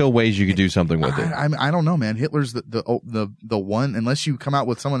 There's still ways you could do something with it. I don't know, man. Hitler's the one. Unless you come out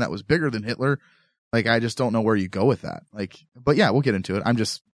with someone that was bigger than Hitler, like, I just don't know where you go with that. Like, but yeah, we'll get into it. I'm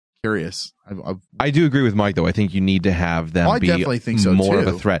just curious. I do agree with Mike, though. I think you need to have them be definitely think so more too.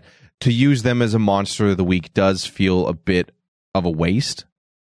 of a threat. To use them as a monster of the week does feel a bit of a waste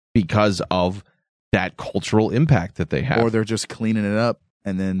because of that cultural impact that they have. Or they're just cleaning it up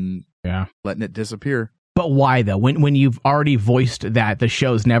and then letting it disappear. But why, though? When you've already voiced that the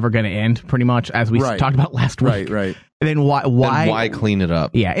show's never going to end, pretty much, as we talked about last week. Right. And then why clean it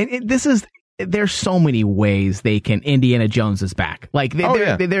up? Yeah, and there's so many ways they can. Indiana Jones is back. Like,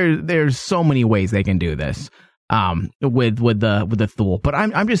 there's so many ways they can do this with the Thule. But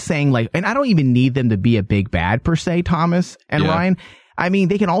I'm just saying, like, and I don't even need them to be a big bad per se, Thomas and Ryan. I mean,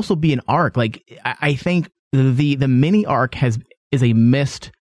 they can also be an arc. Like, I think the mini arc is a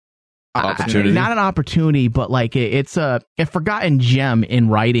missed opportunity. Not an opportunity, but like it's a forgotten gem in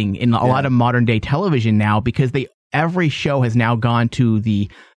writing in a lot of modern day television now, because every show has now gone to the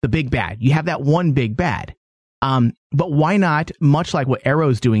big bad. You have that one big bad. But why not, much like what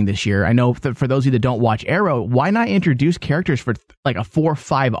Arrow's doing this year, I know for those of you that don't watch Arrow, why not introduce characters for like a 4 or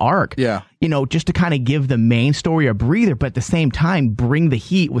 5 arc? Yeah. Just to kind of give the main story a breather, but at the same time, bring the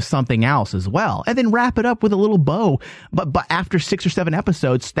heat with something else as well. And then wrap it up with a little bow. But after 6 or 7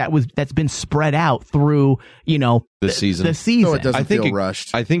 episodes, that's been spread out through, the season. So it doesn't feel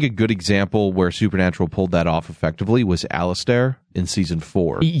rushed. I think a good example where Supernatural pulled that off effectively was Alistair in season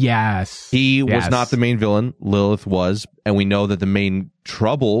 4. Yes. He was not the main villain. Lilith was. And we know that the main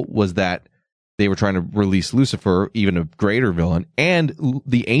trouble was that they were trying to release Lucifer, even a greater villain. And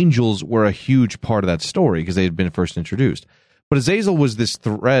the angels were a huge part of that story because they had been first introduced. But Azazel was this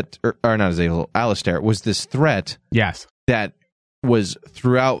threat, or not Azazel, Alistair was this threat. Yes. That was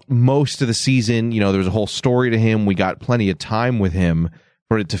throughout most of the season. There was a whole story to him. We got plenty of time with him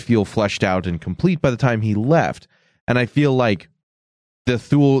for it to feel fleshed out and complete by the time he left. And I feel like the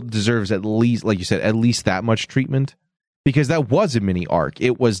Thule deserves at least, like you said, at least that much treatment, because that was a mini arc.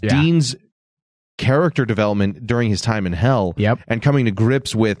 It was Dean's character development during his time in hell, and coming to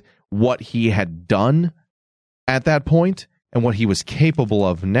grips with what he had done at that point and what he was capable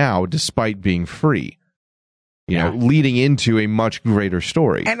of now, despite being free. Leading into a much greater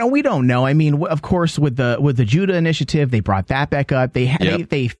story. And we don't know. I mean, of course, with the Judah initiative, they brought that back up.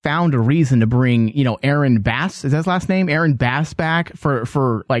 They found a reason to bring, Aaron Bass, is that his last name? Aaron Bass back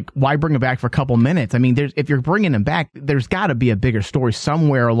for like, why bring him back for a couple minutes? I mean, if you're bringing him back, there's got to be a bigger story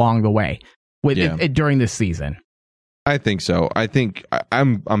somewhere along the way. with it during this season. I think so. I think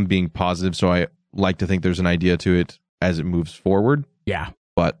I'm being positive, so I like to think there's an idea to it as it moves forward. Yeah.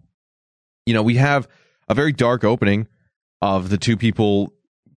 But, we have a very dark opening of the two people,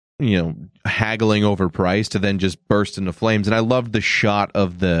 haggling over price to then just burst into flames. And I loved the shot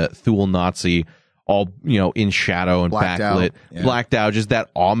of the Thule Nazi all, in shadow and backlit, blacked out, just that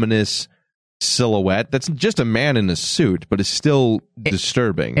ominous silhouette that's just a man in a suit, but is still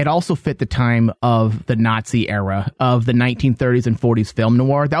disturbing. It also fit the time of the Nazi era of the 1930s and 40s film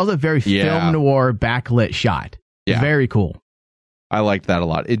noir. That was a very film noir backlit shot. Yeah. Very cool. I liked that a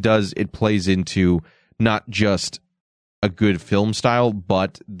lot. It plays into not just a good film style,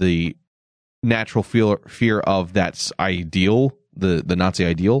 but the natural fear of that ideal, the Nazi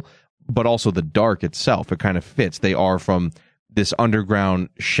ideal, but also the dark itself. It kind of fits. They are from this underground,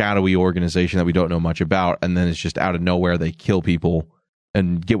 shadowy organization that we don't know much about, and then it's just out of nowhere they kill people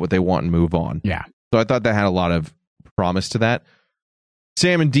and get what they want and move on. Yeah. So I thought that had a lot of promise to that.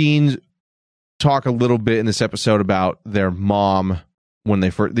 Sam and Dean talk a little bit in this episode about their mom when they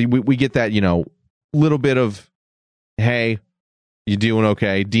first... We get that, little bit of, hey, you doing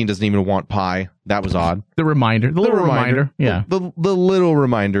okay? Dean doesn't even want pie. That was odd. The reminder. The little reminder. Yeah. The little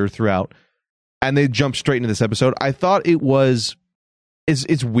reminder throughout. And they jump straight into this episode. I thought it was...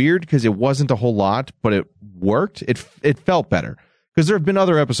 It's weird because it wasn't a whole lot, but it worked. It felt better. Because there have been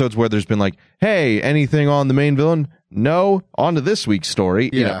other episodes where there's been like, hey, anything on the main villain? No. On to this week's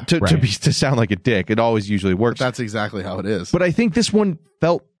story. Yeah. To sound like a dick. It always usually works. But that's exactly how it is. But I think this one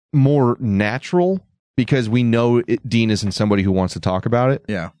felt more natural because we know Dean isn't somebody who wants to talk about it.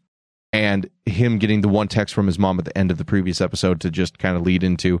 Yeah. And him getting the one text from his mom at the end of the previous episode to just kind of lead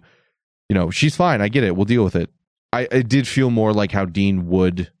into... she's fine. I get it. We'll deal with it. I did feel more like how Dean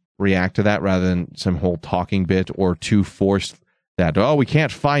would react to that rather than some whole talking bit or too forced that, we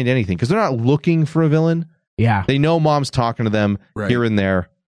can't find anything. Because they're not looking for a villain. Yeah. They know mom's talking to them here and there.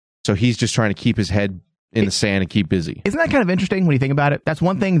 So he's just trying to keep his head in the sand and keep busy. Isn't that kind of interesting when you think about it? That's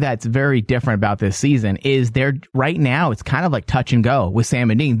one thing that's very different about this season is right now, it's kind of like touch and go with Sam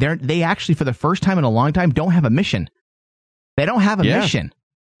and Dean. They actually, for the first time in a long time, don't have a mission. They don't have a mission.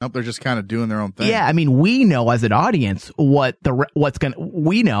 Nope, they're just kind of doing their own thing. Yeah, I mean, we know as an audience we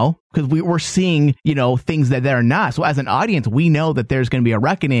know because we're seeing, things that they're not. So as an audience, we know that there's going to be a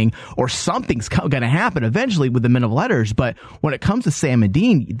reckoning or something's going to happen eventually with the Men of Letters. But when it comes to Sam and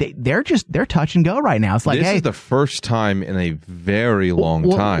Dean, they're touch and go right now. It's like, this is the first time in a very long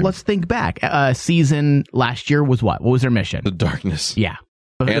time. Let's think back. Season last year was what? What was their mission? The darkness. Yeah.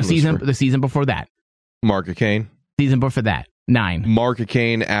 The season before that. Mark of Cain. Season before that. 9. Mark of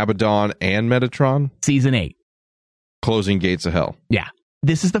Cain, Abaddon, and Metatron. Season 8. Closing Gates of Hell. Yeah.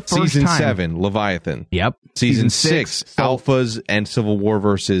 This is the first Season time. 7, Leviathan. Yep. Season 6, Alphas and Civil War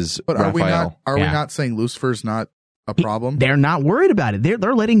versus Raphael. Are we not saying Lucifer's not a problem? They're not worried about it.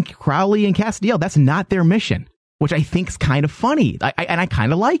 They're letting Crowley and Castiel. That's not their mission, which I think is kind of funny. I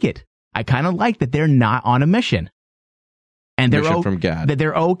kind of like it. I kind of like that they're not on a mission. And they're from God. That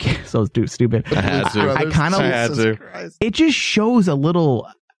they're okay. So stupid. I kind of. It just shows a little.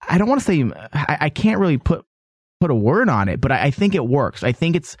 I don't want to say. I can't really put a word on it, but I think it works. I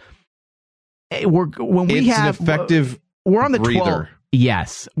think it's an effective. We're on the breather. 12th.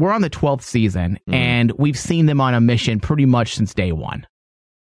 Yes, we're on the 12th season, and we've seen them on a mission pretty much since day one.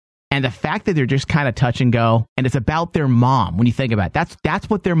 And the fact that they're just kind of touch and go, and it's about their mom. When you think about it, that's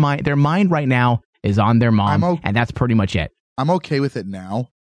what their mind right now is on their mom, and that's pretty much it. I'm okay with it now,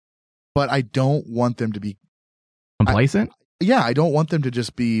 but I don't want them to be complacent. I don't want them to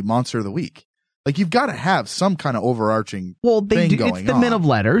just be Monster of the Week. Like, you've got to have some kind of overarching thing going on. It's the Men of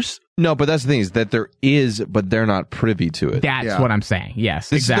Letters. No, but that's the thing is that there is, but they're not privy to it. That's what I'm saying. Yes,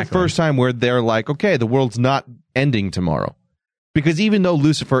 this is the first time where they're like, okay, the world's not ending tomorrow. Because even though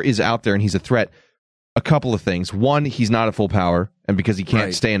Lucifer is out there and he's a threat, a couple of things. One, he's not at full power, and because he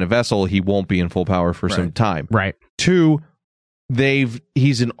can't stay in a vessel, he won't be in full power for some time. Right. 2,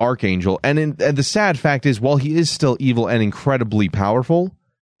 he's an archangel, and the sad fact is, while he is still evil and incredibly powerful,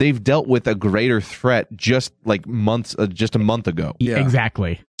 they've dealt with a greater threat just like just a month ago. Yeah,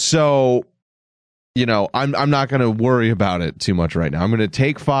 exactly. So, I'm not going to worry about it too much right now. I'm going to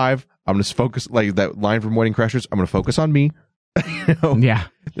take 5. I'm going to focus, like that line from Wedding Crashers. I'm going to focus on me. Yeah,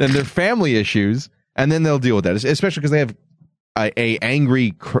 and their family issues, and then they'll deal with that. Especially because they have a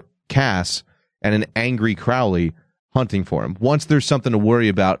angry Cass and an angry Crowley hunting for him. Once there's something to worry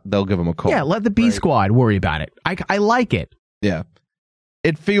about, they'll give him a call. Yeah, let the B Squad worry about it. I like it. Yeah.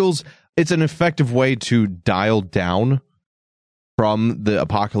 It's an effective way to dial down from the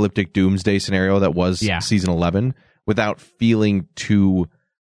apocalyptic doomsday scenario that was season 11 without feeling too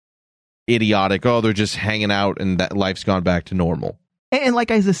idiotic, oh, they're just hanging out and that life's gone back to normal. And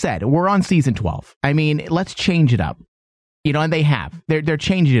like I just said, we're on season 12. I mean, let's change it up. And they have. They're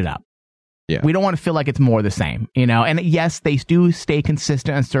changing it up. Yeah. We don't want to feel like it's more the same, And yes, they do stay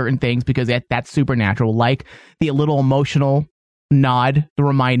consistent on certain things because that's supernatural, like the little emotional nod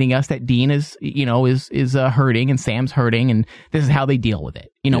reminding us that Dean is hurting and Sam's hurting, and this is how they deal with it.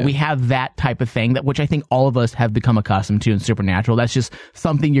 We have that type of thing which I think all of us have become accustomed to in Supernatural. That's just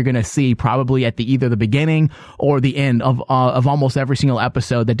something you're going to see probably at either the beginning or the end of almost every single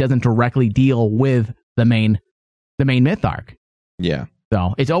episode that doesn't directly deal with the main myth arc. Yeah.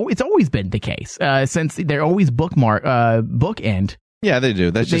 So it's always been the case since they're always bookend. Yeah, they do.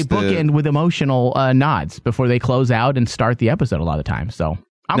 They bookend with emotional nods before they close out and start the episode a lot of times. So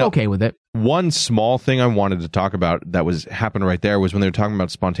I'm okay with it. One small thing I wanted to talk about that happened right there was when they were talking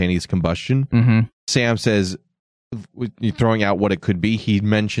about spontaneous combustion. Mm-hmm. Sam says, throwing out what it could be, he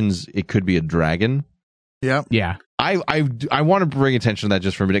mentions it could be a dragon. Yeah. Yeah. I want to bring attention to that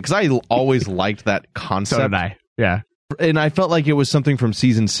just for a minute because I always liked that concept. So did I. Yeah. And I felt like it was something from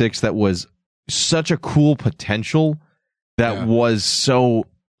season 6 that was such a cool potential that was so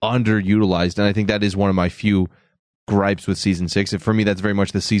underutilized. And I think that is one of my few gripes with season 6. And for me, that's very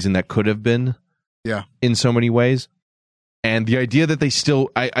much the season that could have been. Yeah. In so many ways. And the idea that they still,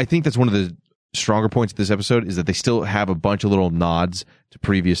 I think that's one of the stronger points of this episode is that they still have a bunch of little nods to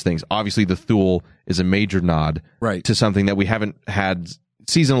previous things. Obviously, the Thule is a major nod to something that we haven't had.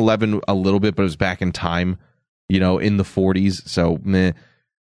 Season 11 a little bit, but it was back in time, in the 40s. So, meh.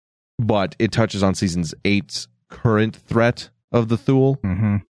 But it touches on season 8's current threat of the Thule.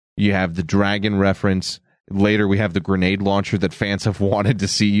 Mm-hmm. You have the dragon reference. Later, we have the grenade launcher that fans have wanted to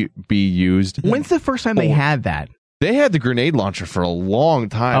see be used. When's the first time they had that? They had the grenade launcher for a long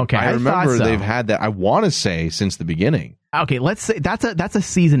time. Okay, I remember so. They've had that, I want to say, since the beginning. Okay, let's say that's a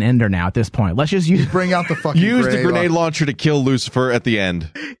season ender now at this point. Let's just bring out the fucking the grenade launcher to kill Lucifer at the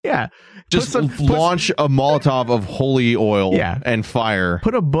end. Yeah. Just launch a Molotov of holy oil and fire.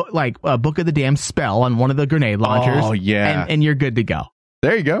 Put a book Book of the Damned spell on one of the grenade launchers. Oh, yeah. And you're good to go.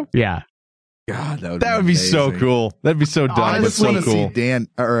 There you go. Yeah. God, that would be so cool. That'd be so dumb. I but just so want to cool.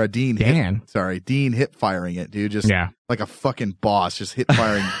 see Dean hip firing it, dude. Just like a fucking boss, just hip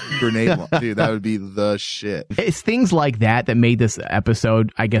firing grenade. Dude, that would be the shit. It's things like that made this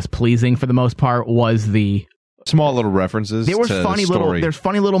episode, I guess, pleasing for the most part. Was the small little references. There were funny there's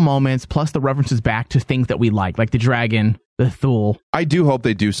funny little moments, plus the references back to things that we like the dragon, the Thule. I do hope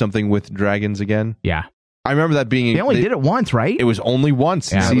they do something with dragons again. Yeah. I remember that being... They only did it once, right? It was only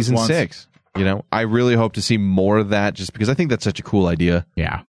once in season 6. I really hope to see more of that just because I think that's such a cool idea.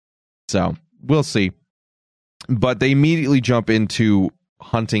 Yeah. So, we'll see. But they immediately jump into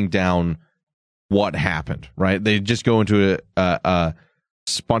hunting down what happened, right? They just go into a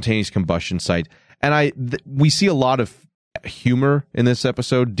spontaneous combustion site. And we see a lot of humor in this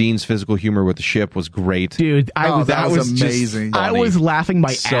episode. Dean's physical humor with the ship was great. Dude, that was amazing. I was laughing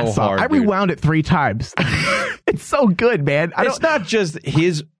my ass off. I rewound it 3 times. It's so good, man. It's not just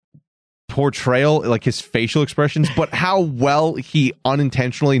his portrayal, like his facial expressions, but how well he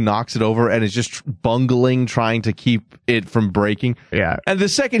unintentionally knocks it over and is just bungling, trying to keep it from breaking. Yeah. And the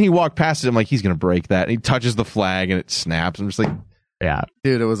second he walked past it, I'm like, he's going to break that. And he touches the flag and it snaps. I'm just like, yeah,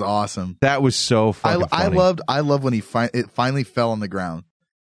 dude, it was awesome. That was so fucking funny. I loved when it finally fell on the ground.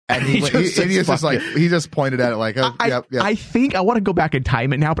 And he just pointed at it like, yep. I think I want to go back and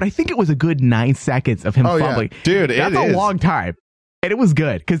time it now, but I think it was a good 9 seconds of him fumbling. Yeah. Dude, that's a long time. And it was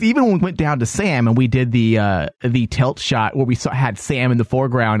good because even when we went down to Sam and we did the tilt shot where we had Sam in the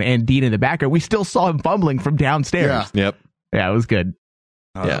foreground and Dean in the background, we still saw him fumbling from downstairs. Yeah. Yep. Yeah, it was good.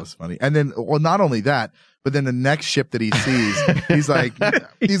 Oh, that was funny. And then, well, not only that, but then the next ship that he sees, he's like,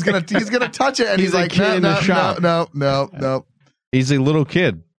 he's gonna touch it, and he's like, no. He's a little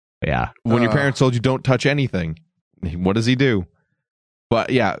kid. Yeah. When your parents told you don't touch anything, what does he do?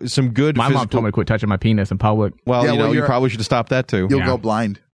 But yeah, some good. My mom told me to quit touching my penis in public. Well, you probably should have stopped that too. You'll go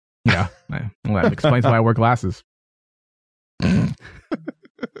blind. Yeah. Well, that explains why I wear glasses.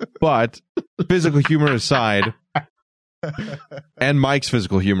 But physical humor aside, and Mike's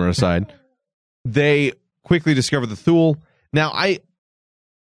physical humor aside, they quickly discover the Thule. Now, I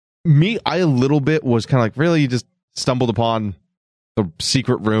a little bit was kind of like, really, you just stumbled upon the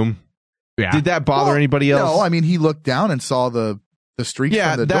secret room. Yeah. Did that bother anybody else? No, I mean, he looked down and saw the streaks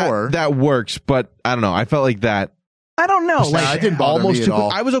from the door. That works, but I don't know. I felt like that. I don't know. I didn't bother me at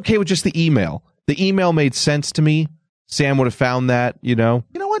all. I was okay with just the email. The email made sense to me. Sam would have found that, You know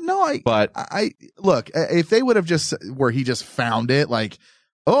what? No, I look, if they would have just where he just found it, like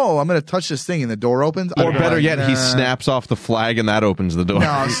oh, I'm going to touch this thing and the door opens. Or better yet, he snaps off the flag and that opens the door.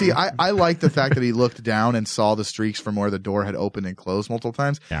 No, see, I like the fact that he looked down and saw the streaks from where the door had opened and closed multiple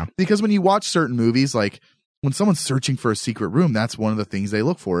times. Yeah. Because when you watch certain movies, like when someone's searching for a secret room, that's one of the things they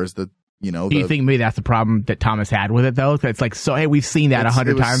look for is the, Do you think maybe that's the problem that Thomas had with it, though? It's like, so, hey, we've seen that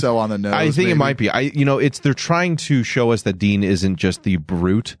 100 times. So on the nose. I think it might be. They're trying to show us that Dean isn't just the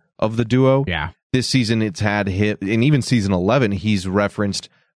brute of the duo. Yeah. This season, it's had him, and even season 11, he's referenced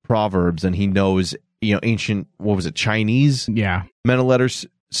proverbs and he knows, ancient, Chinese? Yeah. Mental letters,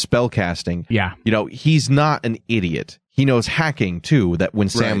 spell casting. Yeah. He's not an idiot. He knows hacking, too, that when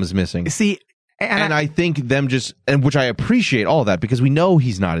Sam is missing. See, and I think them which I appreciate all of that because we know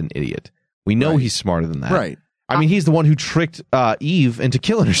he's not an idiot. We know he's smarter than that. Right. I mean, he's the one who tricked Eve into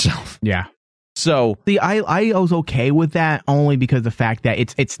killing herself. Yeah. So see, I was okay with that only because of the fact that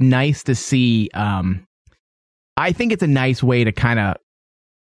it's nice to see. I think it's a nice way to kind of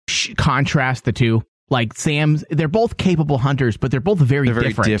contrast the two. Like they're both capable hunters, but they're both very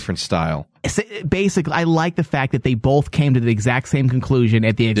different style. Basically, I like the fact that they both came to the exact same conclusion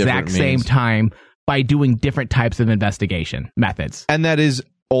at the exact same time by doing different types of investigation methods. And that is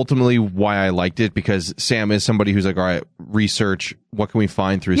ultimately why I liked it, because Sam is somebody who's like, all right, research, what can we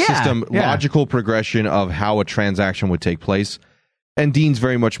find through a system, logical progression of how a transaction would take place. And Dean's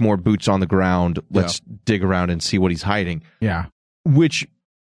very much more boots on the ground. Let's dig around and see what he's hiding. Yeah. Which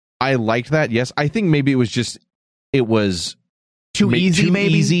I liked that. Yes. I think maybe it was too easy,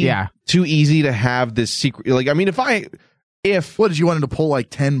 maybe. Yeah. Too easy to have this secret. Like, I mean, if what did you want him to pull like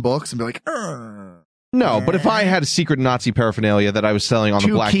 10 books and be like, No, but if I had a secret Nazi paraphernalia that I was selling on the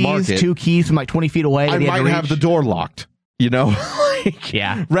black market, 2 keys from like 20 feet away, I might have the door locked,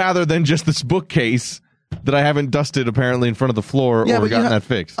 rather than just this bookcase that I haven't dusted apparently in front of the floor or gotten that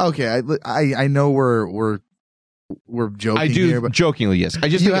fixed. Okay, I know we're joking. I do here, but jokingly, yes. I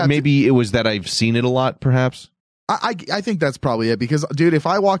just think maybe it was that I've seen it a lot, perhaps. I think that's probably it, because dude, if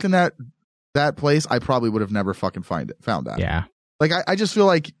I walked in that place, I probably would have never fucking found that. Yeah, like I just feel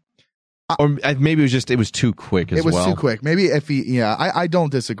like. Or maybe it was too quick as well. It was too quick. Maybe if I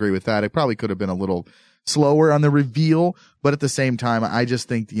don't disagree with that. It probably could have been a little slower on the reveal, but at the same time, I just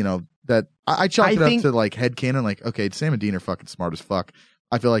think, that I chalk it up to like headcanon, like, okay, Sam and Dean are fucking smart as fuck.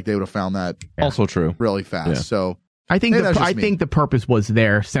 I feel like they would have found that also true really fast. Yeah. So I think the purpose was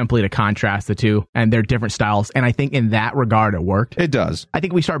there simply to contrast the two and their different styles. And I think in that regard, it worked. It does. I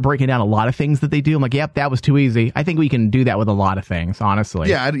think we start breaking down a lot of things that they do. I'm like, yep, that was too easy. I think we can do that with a lot of things, honestly.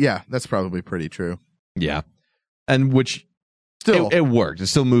 Yeah, that's probably pretty true. Yeah. And which still, it worked. It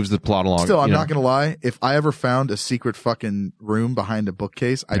still moves the plot along. Still, I'm not going to lie. If I ever found a secret fucking room behind a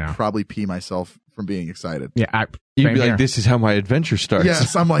bookcase, I'd probably pee myself from being excited. Yeah. You'd be like, this is how my adventure starts.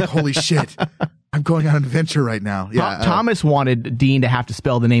 Yes, I'm like, holy shit. I'm going on an adventure right now. Yeah, Thomas wanted Dean to have to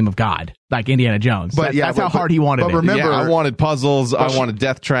spell the name of God, like Indiana Jones. But that's how hard he wanted it. Remember, I wanted puzzles. I wanted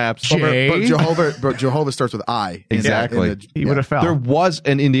death traps. But Jehovah starts with I. Exactly. He would have fell. There was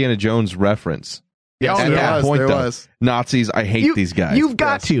an Indiana Jones reference. Yes, at that point, though, Nazis, I hate these guys. You've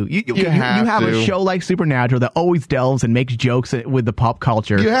got to. You have a show like Supernatural that always delves and makes jokes with the pop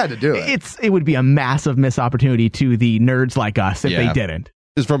culture. You had to do it. It would be a massive missed opportunity to the nerds like us if they didn't.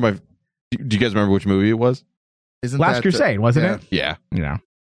 It's from my. Do you guys remember which movie it was? Last Crusade, wasn't it? Yeah. Yeah.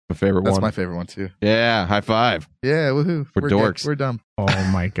 My favorite one. That's my favorite one, too. Yeah. High five. Yeah. Woohoo. We're dorks. We're dumb. Oh,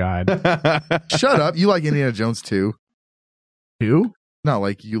 my God. Shut up. You like Indiana Jones, too. Who? No,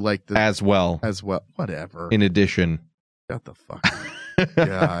 like you like the. As well. Whatever. In addition. Shut the fuck up.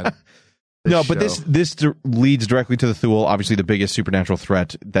 God. No, but this leads directly to the Thule, obviously the biggest supernatural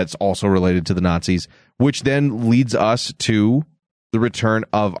threat that's also related to the Nazis, which then leads us to the return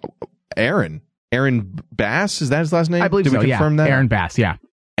of Aaron Bass, is that his last name? I believe so. Did we confirm that? Aaron Bass, yeah.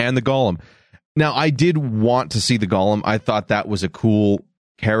 And the Golem. Now, I did want to see the Golem. I thought that was a cool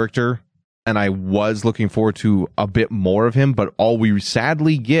character, and I was looking forward to a bit more of him. But all we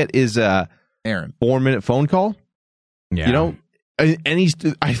sadly get is a Aaron 4-minute phone call. Yeah, and he's.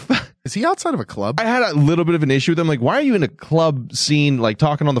 Is he outside of a club? I had a little bit of an issue with him. Like, why are you in a club scene, like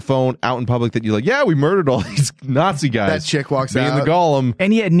talking on the phone out in public that you're like, yeah, we murdered all these Nazi guys. That chick walks being out. the Golem.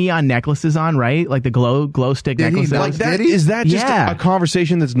 And he had neon necklaces on, right? Like the glow stick necklaces. Like that, is that just a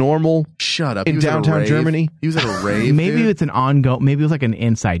conversation that's normal? Shut up. In downtown Germany? He was at a rave. Maybe it's an ongoing, maybe it was like an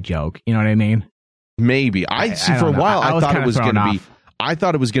inside joke. You know what I mean? Maybe. I see, for a while, I thought it was going to be, I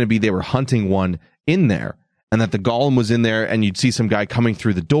thought it was going to be they were hunting one in there. And that the Golem was in there, and you'd see some guy coming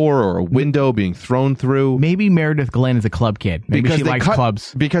through the door or a window being thrown through. Maybe Meredith Glenn is a club kid. Maybe she likes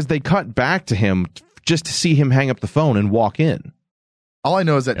clubs. Because they cut back to him just to see him hang up the phone and walk in. All I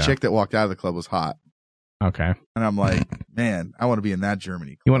know is that chick that walked out of the club was hot. Okay. And I'm like, man, I want to be in that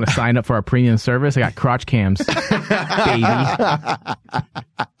Germany. You want to sign up for our premium service? I got crotch cams, baby.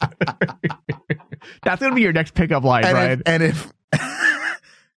 That's going to be your next pickup line, Ryan.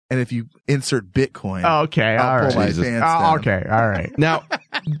 And if you insert Bitcoin, okay, I'll all pull my right. pants down. Okay, all right. Now,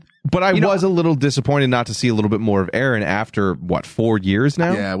 but I was a little disappointed not to see a little bit more of Aaron after, 4 years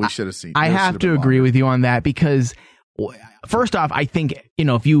now? Yeah, we should have seen. I have to agree with you on that because, first off, I think,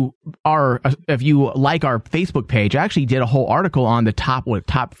 if you like our Facebook page, I actually did a whole article on the top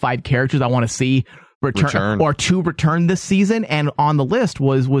 5 characters I want to see return or to return this season, and on the list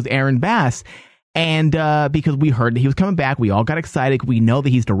was Aaron Bass. And because we heard that he was coming back, we all got excited. We know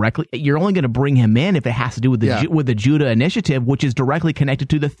that you're only going to bring him in if it has to do with the Judah Initiative, which is directly connected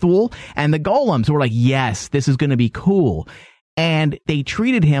to the Thule and the Golem. So we're like, yes, this is going to be cool. And they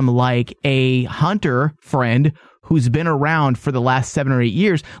treated him like a hunter friend who's been around for the last 7 or 8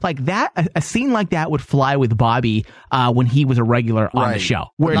 years. Like that, a scene like that would fly with Bobby when he was a regular on the show,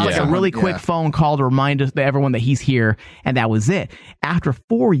 where it's like a really quick phone call to remind everyone that he's here, and that was it. After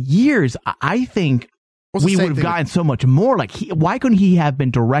 4 years, I think we would have gotten so much more. Like, why couldn't he have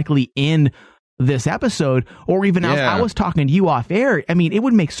been directly in this episode, or even I was talking to you off air. I mean, it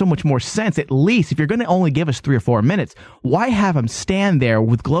would make so much more sense. At least if you're going to only give us 3 or 4 minutes, why have him stand there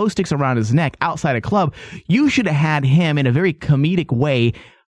with glow sticks around his neck outside a club? You should have had him in a very comedic way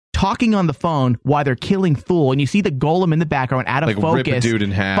talking on the phone while they're killing Thule, and you see the Golem in the background out of focus. Rip a dude in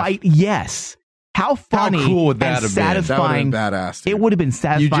half. Fight, yes. How funny! How cool would that have satisfying, been? That would have been badass. It would have been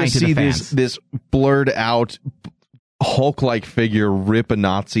satisfying. You just to see the fans. this blurred out Hulk-like figure rip a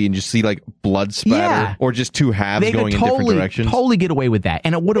Nazi and just see like blood splatter, or just 2 halves going in different directions. Totally get away with that,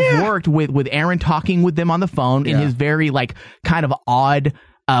 and it would have worked with Aaron talking with them on the phone in his very like kind of odd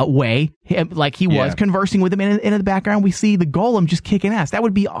way, like he was conversing with them. In the background, we see the Golem just kicking ass. That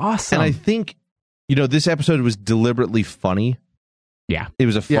would be awesome. And I think this episode was deliberately funny. Yeah, it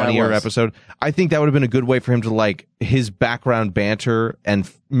was a funnier episode. I think that would have been a good way for him to like his background banter and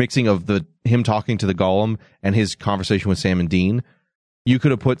mixing of him talking to the Golem and his conversation with Sam and Dean. You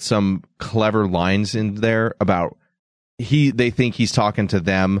could have put some clever lines in there about they think he's talking to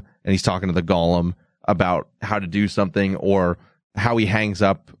them and he's talking to the Golem about how to do something, or how he hangs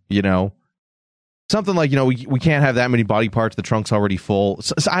up, something like, we can't have that many body parts. The trunk's already full.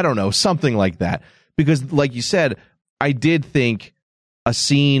 So I don't know, something like that. Because like you said, I did think a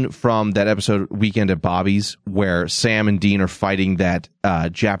scene from that episode Weekend at Bobby's where Sam and Dean are fighting that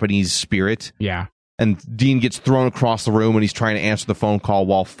Japanese spirit. Yeah. And Dean gets thrown across the room and he's trying to answer the phone call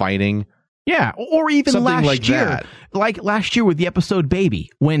while fighting. Yeah, or even something last year. Like last year with the episode Baby,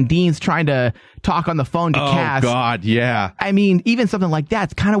 when Dean's trying to talk on the phone to Cass. Oh, God, yeah. I mean, even something like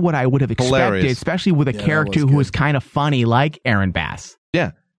that's kind of what I would have expected, Hilarious. especially with a character who was kind of funny like Aaron Bass.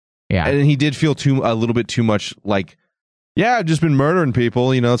 Yeah. Yeah. And he did feel a little bit too much like, I've just been murdering people.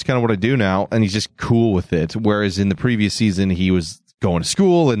 That's kind of what I do now. And he's just cool with it. Whereas in the previous season, he was going to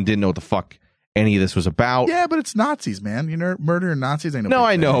school and didn't know what the fuck any of this was about. Yeah, but it's Nazis, man. Murdering Nazis ain't no,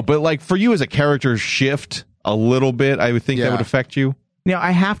 I know. But like for you as a character shift a little bit, I would think that would affect you. Now,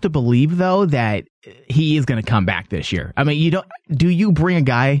 I have to believe, though, that he is going to come back this year. I mean, do you bring a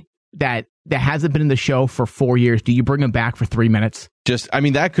guy that hasn't been in the show for 4 years? Do you bring him back for 3 minutes?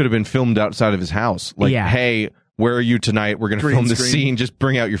 That could have been filmed outside of his house. Like, hey, where are you tonight? We're going to film this scene. Just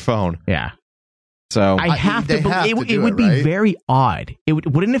bring out your phone. Yeah. So I have to believe it would be very odd.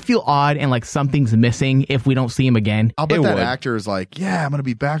 Wouldn't it feel odd and like something's missing if we don't see him again? I'll bet that actor is like, I'm going to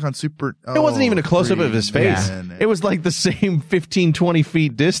be back on Super. It wasn't even a close up of his face. Yeah. It was like the same 15, 20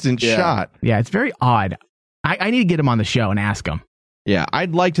 feet distance shot. Yeah, it's very odd. I need to get him on the show and ask him. Yeah,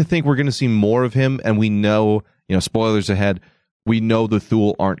 I'd like to think we're going to see more of him, and we know, spoilers ahead, we know the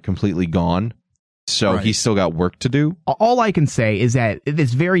Thule aren't completely gone, so he's still got work to do. All I can say is that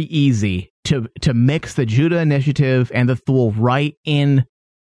it's very easy to mix the Judah Initiative and the Thule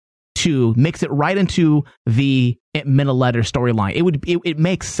mix it right into the Minaletter storyline. It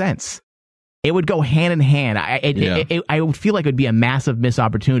makes sense. It would go hand in hand. I would feel like it would be a massive missed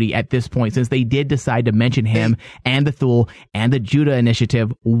opportunity at this point, since they did decide to mention him and the Thule and the Judah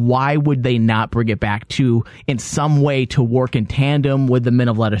Initiative. Why would they not bring it back in some way to work in tandem with the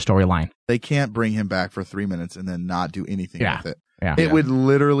Minaletter storyline? They can't bring him back for 3 minutes and then not do anything with it. Yeah. It would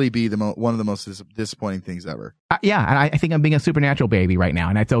literally be one of the most disappointing things ever. And I think I'm being a supernatural baby right now,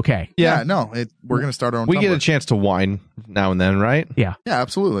 and that's okay. Yeah, no, we're going to start our own. We Tumblr. get a chance to whine now and then, right? Yeah. Yeah,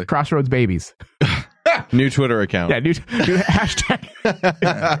 absolutely. Crossroads babies. New Twitter account. Yeah, new hashtag.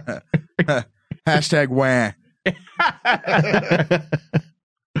 Hashtag wah.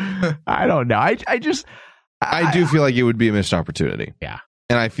 I don't know. I do feel like it would be a missed opportunity. Yeah.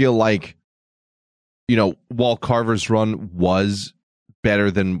 And I feel like, while Carver's run was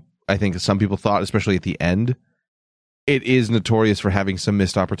better than I think some people thought, especially at the end, it is notorious for having some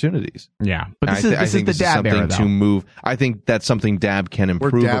missed opportunities. Yeah, but this is the Dab era, though. To move. I think that's something Dab can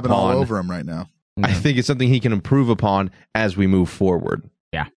improve upon. We're dabbing all over him right now. I think it's something he can improve upon as we move forward.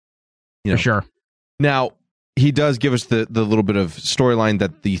 Yeah, for sure. Now, he does give us the little bit of storyline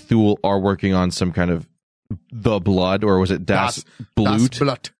that the Thule are working on some kind of the blood, or was it Das Blut? Das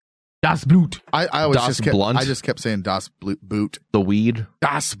Blut. Das Blut. I just kept saying Das Boot. The weed.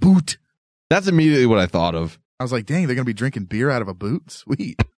 Das Boot. That's immediately what I thought of. I was like, dang, they're going to be drinking beer out of a boot?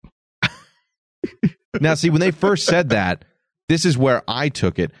 Sweet. Now, see, when they first said that, this is where I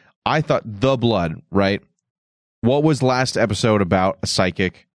took it. I thought the blood, right? What was last episode about a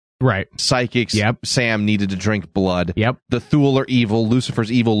psychic? Right. Psychics, Sam needed to drink blood. Yep. The Thule are evil.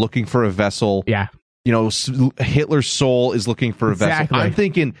 Lucifer's evil, looking for a vessel. Yeah. Hitler's soul is looking for a vessel. I'm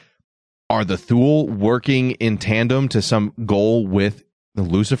thinking, are the Thule working in tandem to some goal with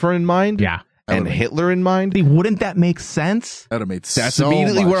Lucifer in mind? Yeah. And Hitler in mind? Wouldn't that make sense? That would have made That's so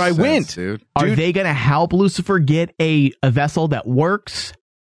immediately much where I sense, went. Dude. Are they going to help Lucifer get a vessel that works?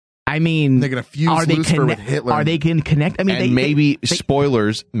 I mean, they're going to fuse Lucifer with Hitler. Are they going to connect? I mean, and maybe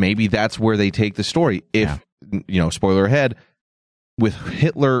spoilers. Maybe that's where they take the story. If spoiler ahead, with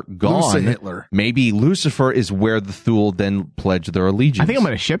Hitler gone, Hitler. Maybe Lucifer is where the Thule then pledge their allegiance. I think I'm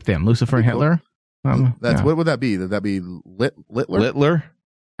going to ship them, Lucifer and Hitler. What would that be? Would that be Littler?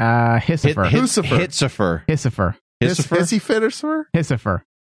 Hissifer. Lucifer. Hitzifer. Hissifer. Hissy fit or sir? Hissifer.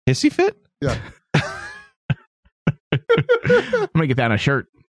 Hissy fit? Yeah. I'm gonna get that on a shirt.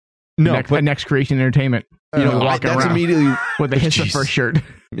 No, next Creation Entertainment. Walking that's around immediately with a Hissifer shirt.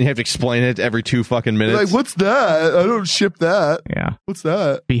 You have to explain it every 2 fucking minutes. Like, what's that? I don't ship that. Yeah. What's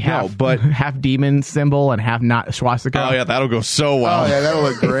that? Be half demon symbol and half not swastika. Oh yeah, that'll go so well. Oh yeah, that'll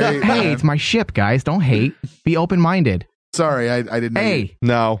look great. Hey, it's my ship, guys. Don't hate. Be open-minded. Sorry, I didn't know. Hey.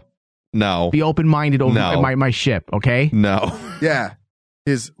 No. Be open-minded over my ship, okay? No. Yeah.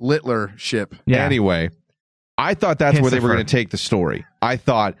 His Littler ship. Yeah. Anyway, I thought that's where they were going to take the story. I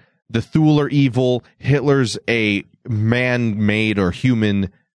thought the Thule are evil. Hitler's a man-made or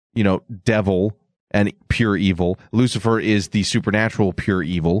human, devil and pure evil. Lucifer is the supernatural pure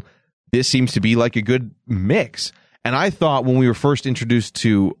evil. This seems to be like a good mix. And I thought when we were first introduced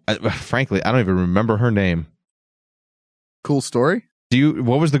to, frankly, I don't even remember her name. Cool story.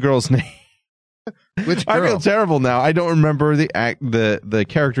 What was the girl's name? Which girl? I feel terrible now. I don't remember the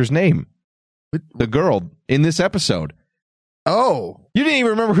character's name. The girl in this episode. Oh, you didn't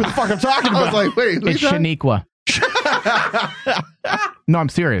even remember who the fuck I'm talking about. I was like, wait, it's Shaniqua. No, I'm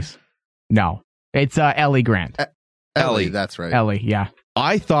serious. No, it's Ellie Grant. Ellie, that's right. Ellie, yeah.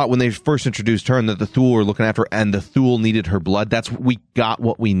 I thought when they first introduced her and that the Thule were looking after her and the Thule needed her blood, we got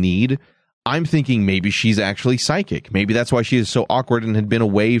what we need. I'm thinking maybe she's actually psychic. Maybe that's why she is so awkward and had been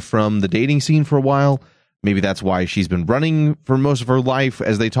away from the dating scene for a while. Maybe that's why she's been running for most of her life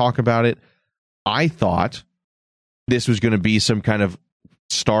as they talk about it. I thought this was going to be some kind of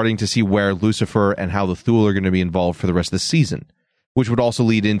starting to see where Lucifer and how the Thule are going to be involved for the rest of the season, which would also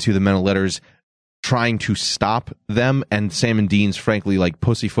lead into the Men of Letters trying to stop them and Sam and Dean's, frankly, like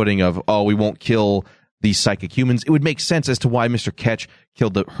pussyfooting of, we won't kill these psychic humans. It would make sense as to why Mr. Ketch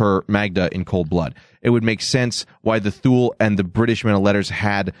killed her Magda in cold blood. It would make sense why the Thule and the British Men of Letters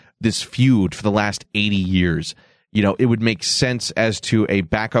had this feud for the last 80 years. It would make sense as to a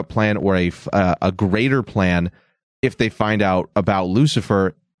backup plan or a greater plan if they find out about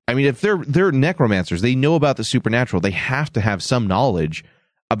Lucifer. I mean, if they're necromancers, they know about the supernatural. They have to have some knowledge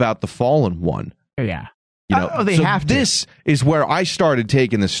about the fallen one. Yeah. They have to. This is where I started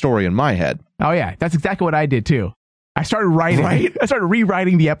taking the story in my head. Oh yeah, that's exactly what I did too. I started writing. Right? I started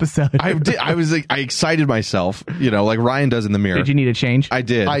rewriting the episode. I excited myself, like Ryan does in the mirror. Did you need a change? I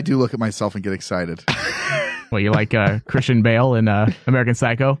did. I do look at myself and get excited. Well, you like Christian Bale in American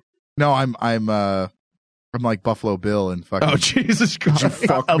Psycho? No, I'm like Buffalo Bill and fucking. Oh Jesus Christ!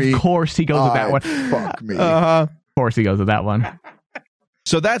 Of course he goes with that one. Fuck me. Of course he goes with that one.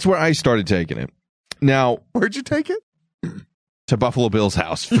 So that's where I started taking it. Now, where'd you take it? To Buffalo Bill's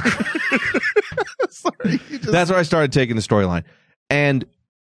house. Sorry. That's where I started taking the storyline. And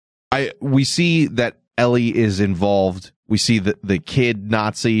we see that Ellie is involved. We see the kid,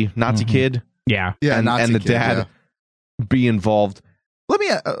 Nazi kid. Yeah. Yeah. And the dad be involved. Let me,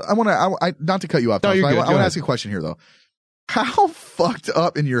 I want to, not to cut you off. No, I you're good. want to ask you a question here though. How fucked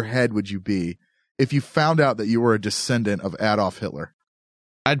up in your head would you be if you found out that you were a descendant of Adolf Hitler?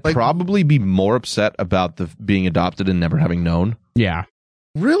 I'd probably be more upset about being adopted and never having known. Yeah.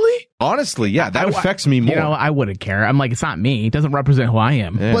 Really? Honestly, yeah, that affects me more. I wouldn't care. I'm like, it's not me. It doesn't represent who I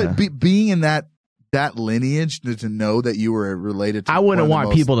am. Yeah. But being in that that lineage to know that you were related to. I wouldn't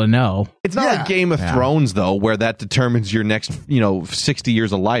want people to know. It's not like Game of Thrones, though, where that determines your next, 60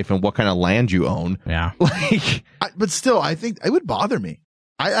 years of life and what kind of land you own. Yeah. But still, I think it would bother me.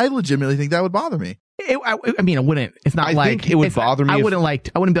 I legitimately think that would bother me. It wouldn't. It's not I think it would bother me. I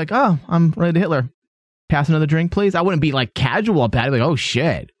wouldn't be like, oh, I'm related to Hitler. Pass another drink, please. I wouldn't be like casual about it, like, oh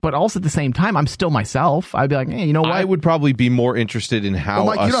shit. But also at the same time, I'm still myself. I'd be like, hey, you know what? I would probably be more interested in how.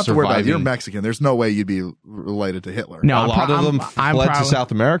 Well, Mike, you don't have to worry about it. You're Mexican. There's no way you'd be related to Hitler. No, a lot of them fled to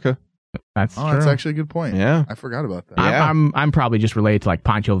South America. That's true. That's actually a good point. Yeah, I forgot about that. I'm probably just related to like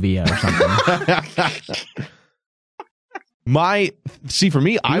Pancho Villa or something. For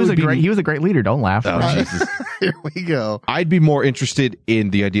me, he was a great leader. Don't laugh. Oh, Jesus. Here we go. I'd be more interested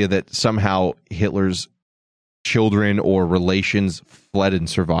in the idea that somehow Hitler's children or relations fled and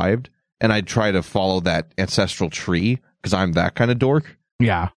survived, and I'd try to follow that ancestral tree because I'm that kind of dork.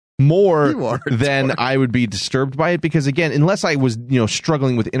 Yeah. More than I would be disturbed by it, because again, unless I was,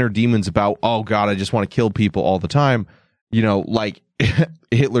 struggling with inner demons about, oh God, I just want to kill people all the time, like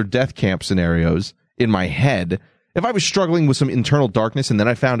Hitler death camp scenarios in my head. If I was struggling with some internal darkness and then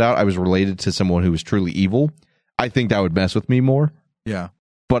I found out I was related to someone who was truly evil, I think that would mess with me more. Yeah.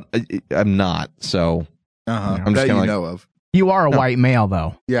 But I'm not, so I'm just that know of. You are a white male,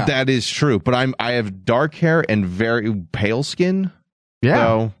 though. Yeah, that is true. But I have dark hair and very pale skin. Yeah,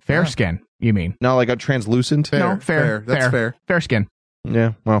 so, fair skin. You mean? No, like a translucent. Fair. That's fair. Fair skin.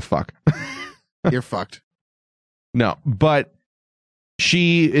 Yeah. Well, fuck. You're fucked. No, but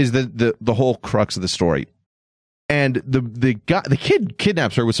she is the whole crux of the story, and the kid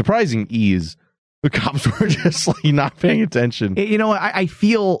kidnaps her with surprising ease. The cops were just like not paying attention. You know, I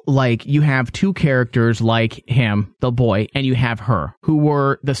feel like you have two characters like him, the boy, and you have her, who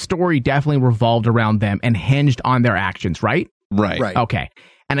were, the story definitely revolved around them and hinged on their actions, right? Right. Okay.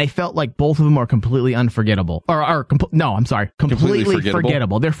 And I felt like both of them are completely unforgettable. Completely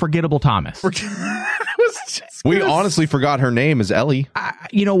forgettable. They're forgettable Thomas. We honestly forgot her name is Ellie.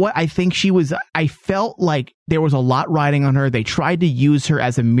 You know what? I think I felt like there was a lot riding on her. They tried to use her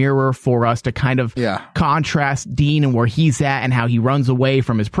as a mirror for us to kind of contrast Dean and where he's at and how he runs away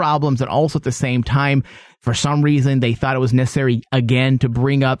from his problems. And also at the same time, for some reason, they thought it was necessary again to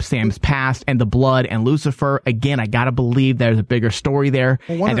bring up Sam's past and the blood and Lucifer. Again, I got to believe there's a bigger story there.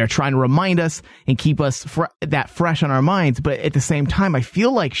 And they're trying to remind us and keep us that fresh on our minds. But at the same time, I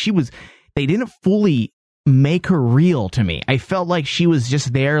feel like they didn't fully make her real to me. I felt like she was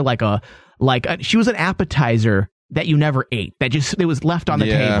just there she was an appetizer that you never ate, it was left on the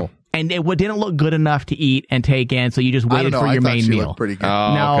table. And it didn't look good enough to eat and take in, so you just waited for your main meal. Pretty good. Oh,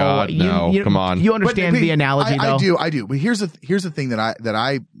 God, no. Come on. You understand the analogy, though? I do. But here's the thing that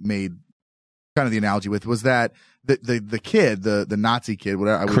I made kind of the analogy with was that the kid, the Nazi kid,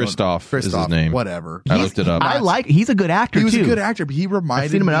 whatever, Christoph is his name. Whatever. I looked it up. He's a good actor. He was a good actor, but I've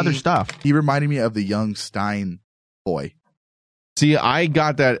seen him in other stuff. He reminded me of the young Stein boy. See, I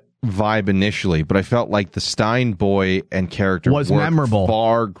got that vibe initially, but I felt like the Stein boy and character was memorable,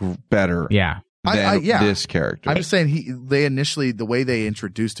 far better. Yeah. Than this character. I'm just saying the way they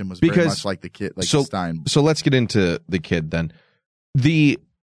introduced him was very much like the kid, like the Stein. So let's get into the kid then. The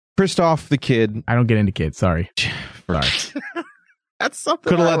Christoph, the kid. I don't get into kids. Sorry. That's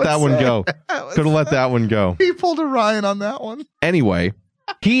something. Could have let that one go. Could have let that one go. He pulled a Ryan on that one. Anyway,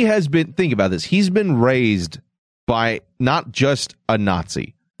 he has been. Think about this. He's been raised by not just a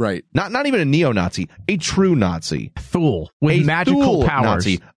Nazi. Right. Not even a neo-Nazi, a true Nazi. Thule with magical powers.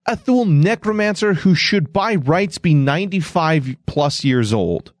 Nazi, a Thule necromancer who should by rights be 95 plus years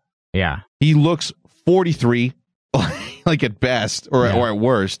old. Yeah. He looks 43, like at best, or at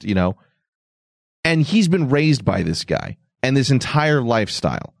worst, And he's been raised by this guy and this entire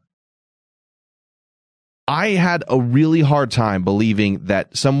lifestyle. I had a really hard time believing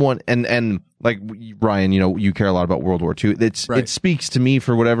that someone, and like Ryan, you care a lot about World War II. It speaks to me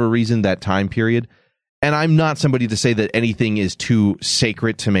for whatever reason, that time period. And I'm not somebody to say that anything is too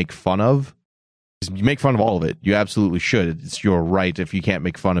sacred to make fun of. You make fun of all of it. You absolutely should. It's your right if you can't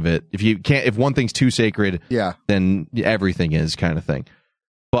make fun of it. If one thing's too sacred, then everything is, kind of thing.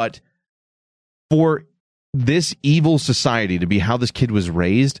 But for this evil society to be how this kid was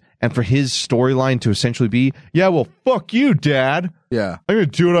raised, and for his storyline to essentially be, well, fuck you, Dad. Yeah. I'm going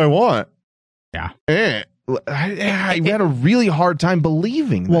to do what I want. Yeah. I had a really hard time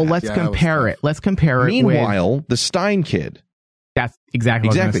believing that. Well, let's compare it. Let's compare it. Meanwhile, the Stein kid. That's exactly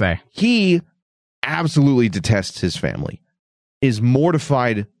what I was going to say. He absolutely detests his family, is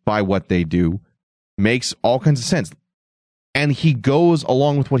mortified by what they do, makes all kinds of sense. And he goes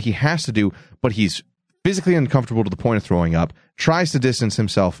along with what he has to do, but he's physically uncomfortable to the point of throwing up, tries to distance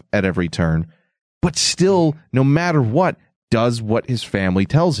himself at every turn, but still, no matter what, does what his family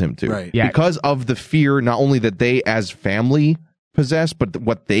tells him to. Right. Yeah. Because of the fear, not only that they as family possess, but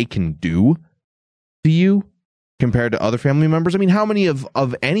what they can do to you compared to other family members. I mean, how many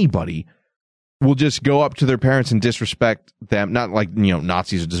of anybody will just go up to their parents and disrespect them? Not like,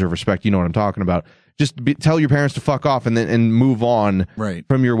 Nazis deserve respect. You know what I'm talking about. Just tell your parents to fuck off and move on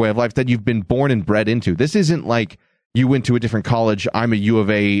from your way of life that you've been born and bred into. This isn't like you went to a different college. I'm a U of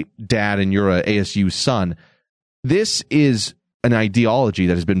A dad and you're a ASU son. This is an ideology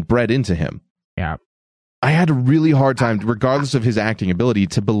that has been bred into him. Yeah. I had a really hard time, regardless of his acting ability,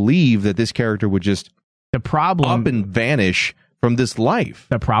 to believe that this character would just up and vanish from this life.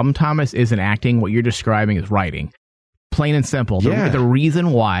 The problem, Thomas, isn't acting. What you're describing is writing. Plain and simple. The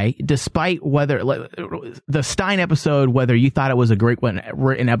reason why, despite whether the Stein episode, whether you thought it was a great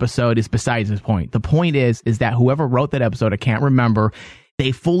written episode, is besides the point. The point is that whoever wrote that episode, I can't remember,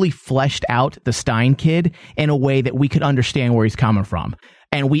 they fully fleshed out the Stein kid in a way that we could understand where he's coming from.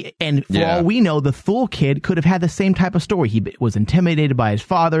 And for all we know, the Thule kid could have had the same type of story. He was intimidated by his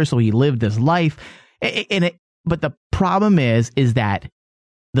father, so he lived this life. But the problem is that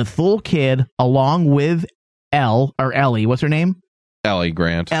the Thule kid, along with Ellie, what's her name? Ellie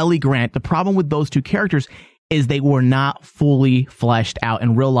Grant. The problem with those two characters is they were not fully fleshed out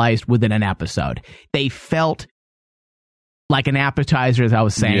and realized within an episode. They felt like an appetizer, as I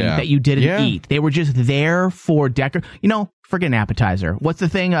was saying, that you didn't eat. They were just there for forget an appetizer. What's the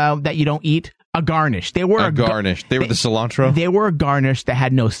thing that you don't eat? A garnish. They were a garnish. They were the cilantro. They were a garnish that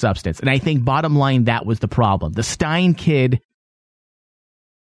had no substance. And I think bottom line, that was the problem. The Stein kid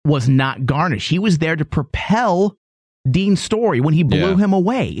was not garnish. He was there to propel Dean's story when he blew him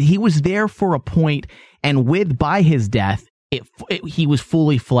away. He was there for a point, and by his death, he was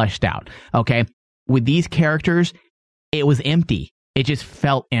fully fleshed out. Okay? With these characters, it was empty. It just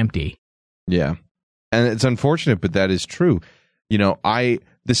felt empty. Yeah. And it's unfortunate, but that is true.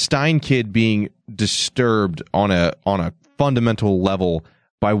 The Stein kid being disturbed on a fundamental level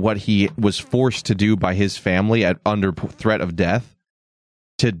by what he was forced to do by his family under threat of death,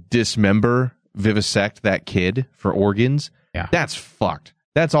 to dismember, vivisect that kid for organs. Yeah. That's fucked.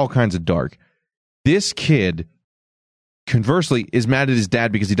 That's all kinds of dark. This kid, conversely, is mad at his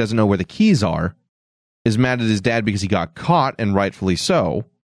dad because he doesn't know where the keys are, is mad at his dad because he got caught, and rightfully so.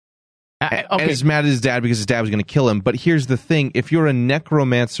 And is mad at his dad because his dad was going to kill him. But here's the thing. If you're a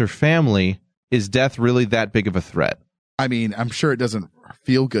necromancer family, is death really that big of a threat? I mean, I'm sure it doesn't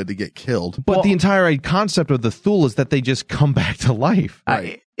feel good to get killed. But the entire concept of the Thule is that they just come back to life.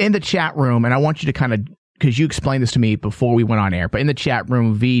 Right. In the chat room, and I want you to kind of, because you explained this to me before we went on air, but in the chat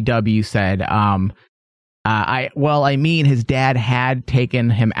room, VW said, his dad had taken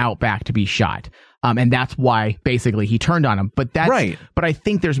him out back to be shot. And that's why basically he turned on him. But that's right. But I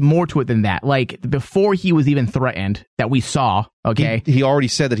think there's more to it than that. Like, before he was even threatened, that we saw, okay? He already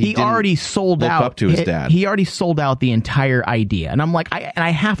said that he already sold out up to his dad. He already sold out the entire idea. And I'm like, I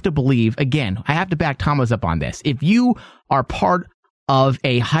have to believe, again, I have to back Thomas up on this. If you are part of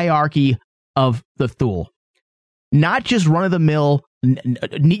a hierarchy of the Thule, not just run-of-the-mill,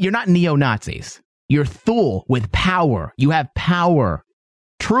 you're not neo-Nazis. You're Thule with power. You have power.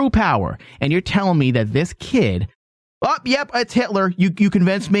 True power. And you're telling me that this kid, it's Hitler. You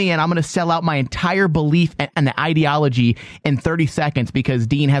convinced me, and I'm going to sell out my entire belief and the ideology in 30 seconds because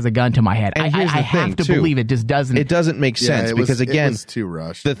Dean has a gun to my head. I have to believe it just doesn't. It doesn't make sense because, again, it was too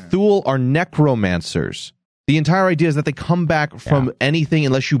rushed. The Thule are necromancers. The entire idea is that they come back from anything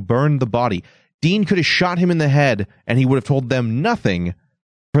unless you burn the body. Dean could have shot him in the head, and he would have told them nothing.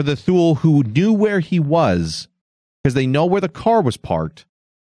 For the Thule, who knew where he was, because they know where the car was parked,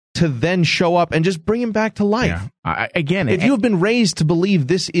 to then show up and just bring him back to life. Yeah. If you have been raised to believe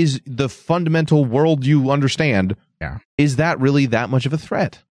this is the fundamental world you understand, is that really that much of a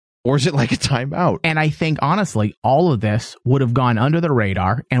threat? Or is it like a timeout? And I think, honestly, all of this would have gone under the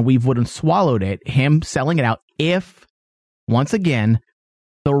radar, and we wouldn't swallowed it, him selling it out, if, once again,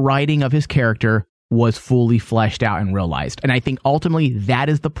 the writing of his character was fully fleshed out and realized. And I think ultimately that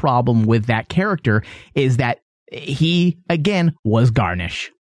is the problem with that character, is that he, again, was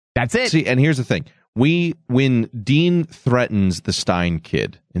garnish. That's it. See, and here's the thing. When Dean threatens the Stein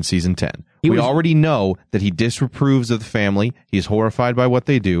kid in season 10, we already know that he disapproves of the family, he's horrified by what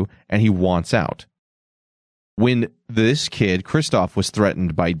they do, and he wants out. When this kid, Christoph, was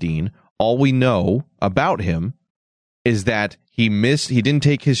threatened by Dean, all we know about him is that he didn't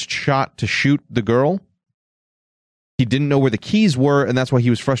take his shot to shoot the girl. He didn't know where the keys were, and that's why he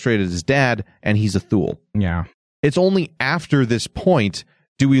was frustrated at his dad, and he's a Thule. Yeah. It's only after this point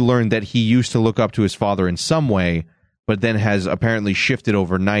do we learn that he used to look up to his father in some way, but then has apparently shifted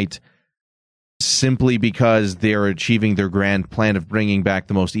overnight simply because they're achieving their grand plan of bringing back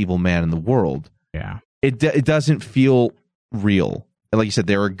the most evil man in the world. Yeah. It doesn't feel real. Like you said,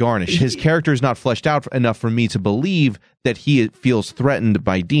 they're a garnish. His character is not fleshed out enough for me to believe that he feels threatened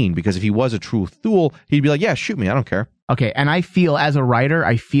by Dean, because if he was a true Thule, he'd be like, yeah, shoot me, I don't care. Okay, and I feel, as a writer,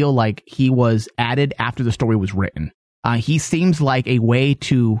 I feel like he was added after the story was written. He seems like a way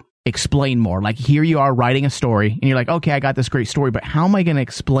to explain more. Like, here you are writing a story, and you're like, okay, I got this great story, but how am I going to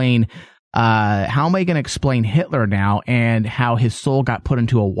explain Hitler now and how his soul got put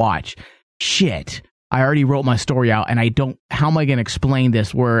into a watch? Shit. I already wrote my story out, and how am I going to explain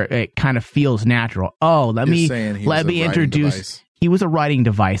this where it kind of feels natural? Oh, let me introduce. He was a writing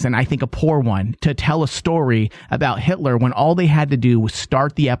device, and I think a poor one, to tell a story about Hitler when all they had to do was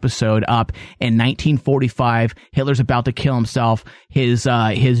start the episode up in 1945. Hitler's about to kill himself. His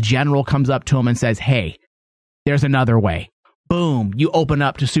general comes up to him and says, hey, there's another way. Boom, you open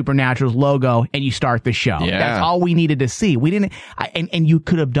up to Supernatural's logo and you start the show. Yeah. That's all we needed to see. We didn't, and you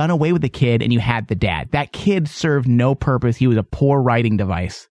could have done away with the kid and you had the dad. That kid served no purpose. He was a poor writing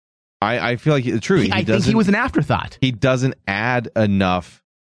device. I feel like it's true. I think he was an afterthought. He doesn't add enough.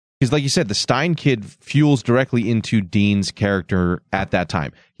 Because like you said, the Stein kid fuels directly into Dean's character at that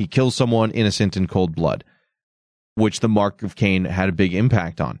time. He kills someone innocent in cold blood, which the Mark of Cain had a big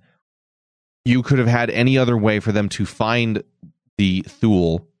impact on. You could have had any other way for them to find the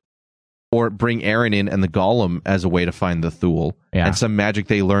Thule, or bring Aaron in and the Golem as a way to find the Thule, and some magic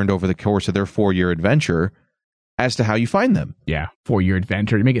they learned over the course of their 4-year adventure as to how you find them. Yeah, 4-year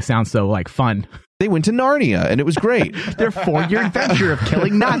adventure. You make it sound so like fun. They went to Narnia and it was great. Their 4-year adventure of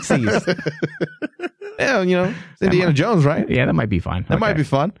killing Nazis. Yeah, it's Indiana Jones, right? Yeah, that might be fun. That might be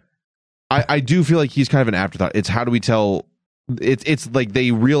fun. I do feel like he's kind of an afterthought. It's how do we tell... It's like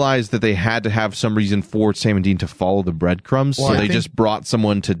they realized that they had to have some reason for Sam and Dean to follow the breadcrumbs, so they just brought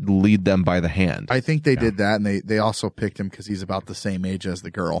someone to lead them by the hand. I think they did that, and they also picked him because he's about the same age as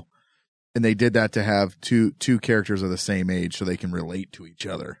the girl. And they did that to have two characters of the same age so they can relate to each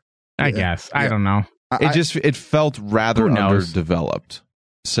other. I guess. I don't know. It felt rather underdeveloped.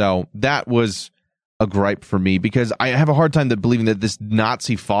 So that was a gripe for me, because I have a hard time believing that this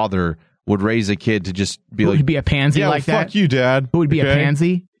Nazi father would raise a kid to just be Who would be a pansy like that? Fuck you, Dad. Who would be a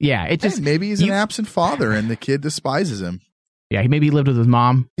pansy? Yeah, it just maybe he's an absent father and the kid despises him. Yeah, he maybe lived with his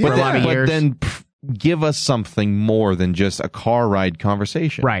mom for a lot of years. But then give us something more than just a car ride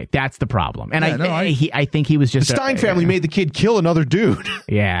conversation. Right, that's the problem. And I think he was just the Stein family made the kid kill another dude.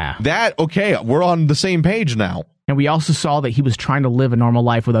 Yeah, we're on the same page now. And we also saw that he was trying to live a normal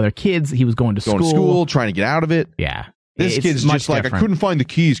life with other kids. He was going to school, trying to get out of it. Yeah. This kid's just like, I couldn't find the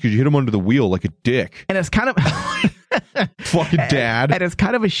keys because you hit him under the wheel like a dick. And it's kind of... Fucking dad. And it's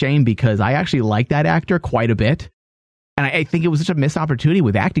kind of a shame because I actually like that actor quite a bit. And I think it was such a missed opportunity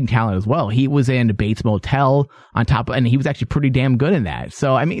with acting talent as well. He was in Bates Motel and he was actually pretty damn good in that.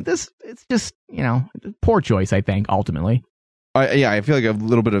 So, I mean, it's just, poor choice, I think, ultimately. I feel like a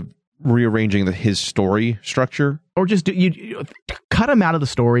little bit of rearranging his story structure, or just you cut him out of the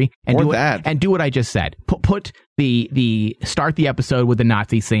story and do what I just said. Put the start the episode with the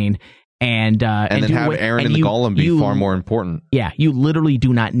Nazi scene and then have Aaron and the Golem be far more important. Yeah, you literally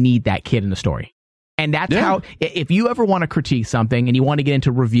do not need that kid in the story. And that's how, if you ever want to critique something and you want to get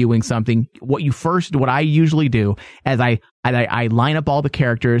into reviewing something, what I usually do is I line up all the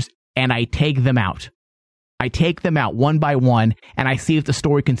characters and I take them out. I take them out one by one, and I see if the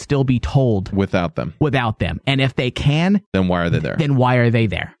story can still be told without them. And if they can, then why are they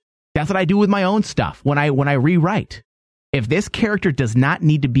there? That's what I do with my own stuff when I rewrite. If this character does not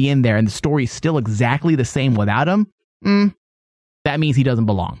need to be in there and the story is still exactly the same without him, that means he doesn't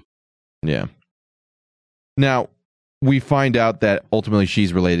belong. Yeah. Now, we find out that ultimately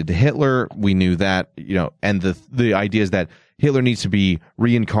she's related to Hitler. We knew that, and the idea is that Hitler needs to be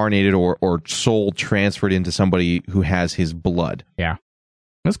reincarnated or soul transferred into somebody who has his blood. Yeah.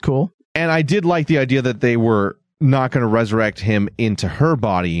 That's cool. And I did like the idea that they were not going to resurrect him into her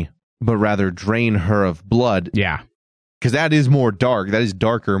body, but rather drain her of blood. Yeah. Because that is more dark. That is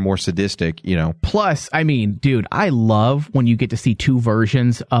darker, more sadistic, Plus, I mean, dude, I love when you get to see two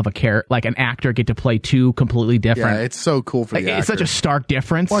versions of a character, like an actor get to play two completely different. Yeah, it's so cool for the actor. It's such a stark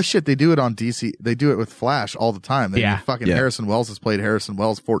difference. Well, shit, they do it on DC. They do it with Flash all the time. Harrison Wells has played Harrison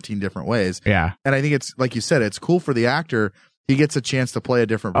Wells 14 different ways. Yeah. And I think it's, like you said, it's cool for the actor. He gets a chance to play a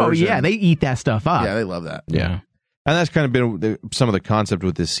different version. Oh, yeah, they eat that stuff up. Yeah, they love that. Yeah. And that's kind of been some of the concept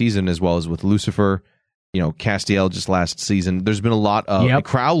with this season, as well as with Lucifer. Castiel just last season. There's been a lot of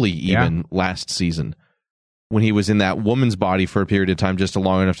Crowley even last season when he was in that woman's body for a period of time, just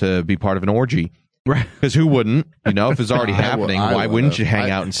long enough to be part of an orgy. Right. Because who wouldn't? You know, if it's already happening, why wouldn't you hang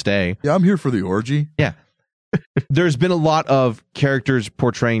out and stay? Yeah, I'm here for the orgy. Yeah. There's been a lot of characters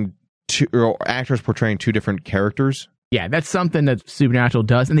portraying or actors portraying two different characters. Yeah, that's something that Supernatural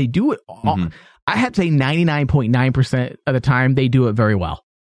does, and they do it all. I have to say 99.9% of the time, they do it very well.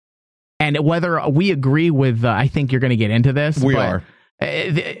 And whether we agree with, I think you're going to get into this. We are.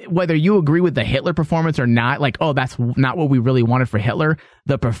 Whether you agree with the Hitler performance or not, like, oh, that's not what we really wanted for Hitler.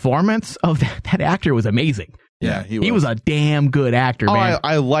 The performance of that actor was amazing. Yeah, he was a damn good actor, man.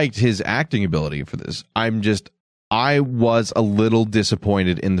 I liked his acting ability for this. I was a little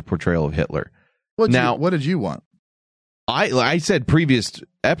disappointed in the portrayal of Hitler. What did you want? I said previous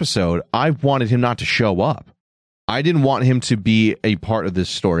episode, I wanted him not to show up. I didn't want him to be a part of this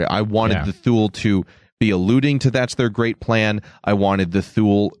story. I wanted the Thule to be alluding to that's their great plan. I wanted the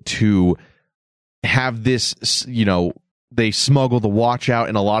Thule to have this, you know, they smuggle the Watch out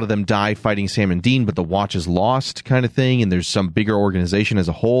and a lot of them die fighting Sam and Dean, but the Watch is lost kind of thing. And there's some bigger organization as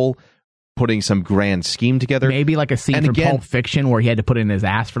a whole putting some grand scheme together. Maybe like a scene from Pulp Fiction where he had to put it in his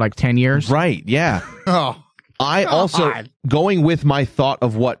ass for like 10 years. Right, yeah. I also, going with my thought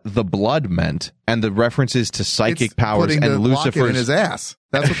of what the blood meant and the references to psychic powers and Lucifer's in his ass.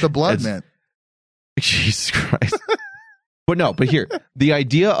 That's what the blood meant. Jesus Christ. But here, the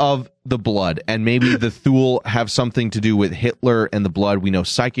idea of the blood and maybe the Thule have something to do with Hitler and the blood. We know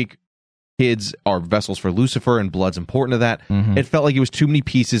psychic kids are vessels for Lucifer and blood's important to that. It felt like it was too many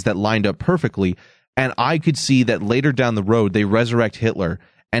pieces that lined up perfectly. And I could see that later down the road, they resurrect Hitler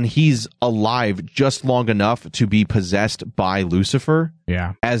and he's alive just long enough to be possessed by Lucifer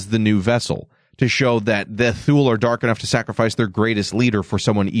as the new vessel to show that the Thule are dark enough to sacrifice their greatest leader for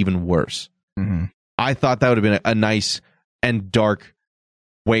someone even worse. I thought that would have been a nice and dark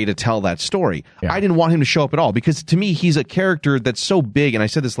way to tell that story. I didn't want him to show up at all because to me, he's a character that's so big, and I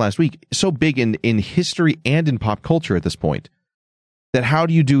said this last week, so big in history and in pop culture at this point, that how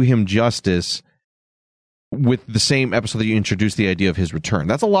do you do him justice with the same episode that you introduced the idea of his return?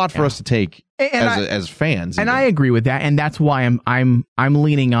 That's a lot for us to take as fans. And I agree with that, and that's why I'm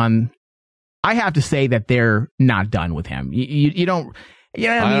leaning on. I have to say that they're not done with him. You don't.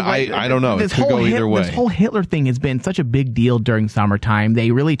 Yeah, I don't know. It could go either way. This whole Hitler thing has been such a big deal during summertime.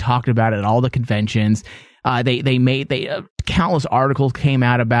 They really talked about it at all the conventions. Countless articles came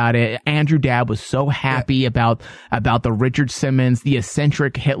out about it. Andrew Dabb was so happy about the Richard Simmons, the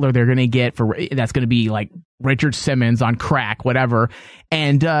eccentric Hitler they're going to get that's going to be like Richard Simmons on crack, whatever.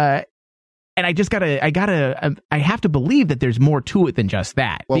 And I just I have to believe that there's more to it than just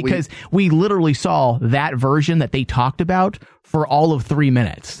that, because we literally saw that version that they talked about for all of 3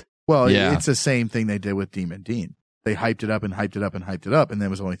 minutes. Well, it's the same thing they did with Demon Dean. They hyped it up and hyped it up and hyped it up, and then it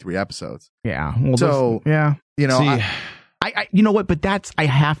was only 3 episodes. Yeah. Well, you know, see, I you know what? But I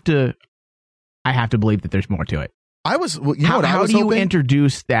have to believe that there's more to it. How do you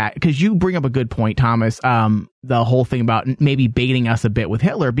introduce that? Because you bring up a good point, Thomas. The whole thing about maybe baiting us a bit with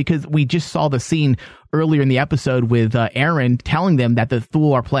Hitler, because we just saw the scene earlier in the episode with Aaron telling them that the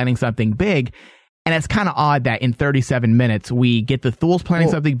Thule are planning something big. And it's kind of odd that in 37 minutes, we get the Thule's planning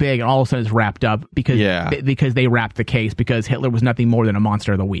something big and all of a sudden it's wrapped up because they wrapped the case because Hitler was nothing more than a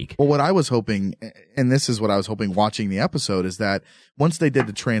monster of the week. Well, what I was hoping, and this is what I was hoping watching the episode, is that once they did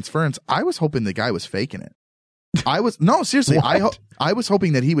the transference, I was hoping the guy was faking it. Seriously. I was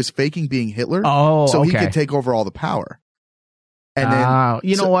hoping that he was faking being Hitler he could take over all the power. And then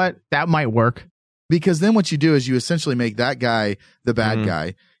you know what? That might work. Because then what you do is you essentially make that guy the bad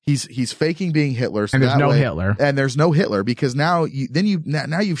guy. He's faking being Hitler, so and there's no Hitler, and there's no Hitler because now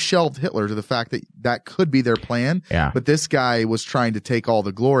you've shelved Hitler to the fact that could be their plan. Yeah. But this guy was trying to take all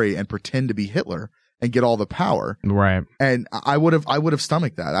the glory and pretend to be Hitler and get all the power. Right. And I would have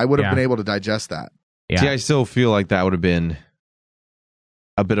stomached that. I would have been able to digest that. Yeah. See, I still feel like that would have been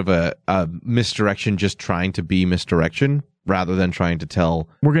a bit of a misdirection, just trying to be misdirection rather than trying to tell.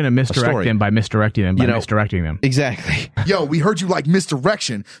 We're going to misdirect them by misdirecting them misdirecting them. Exactly. Yo, we heard you like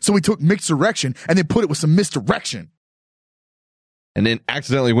misdirection, so we took misdirection and then put it with some misdirection. And then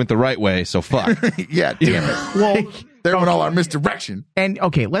accidentally went the right way, so fuck. Yeah, damn it. Well, there went all our misdirection. And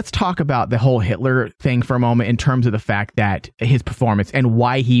okay, let's talk about the whole Hitler thing for a moment in terms of the fact that his performance and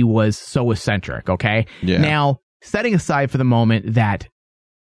why he was so eccentric, okay? Yeah. Now, setting aside for the moment that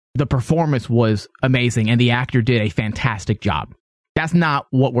the performance was amazing and the actor did a fantastic job. That's not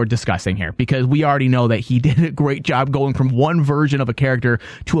what we're discussing here, because we already know that he did a great job going from one version of a character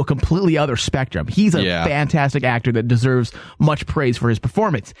to a completely other spectrum. He's a fantastic actor that deserves much praise for his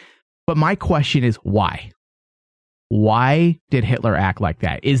performance. But my question is, why? Why did Hitler act like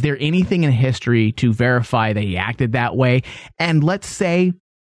that? Is there anything in history to verify that he acted that way? And let's say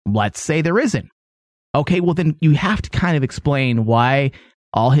there isn't. Okay, well then you have to kind of explain why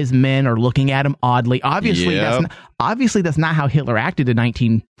all his men are looking at him oddly. Obviously, that's not how Hitler acted in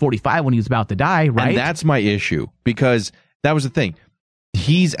 1945 when he was about to die, right? And that's my issue, because that was the thing.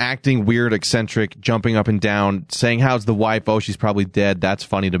 He's acting weird, eccentric, jumping up and down, saying, "How's the wife? Oh, she's probably dead." That's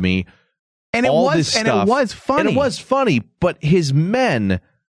funny to me. And it was funny. But his men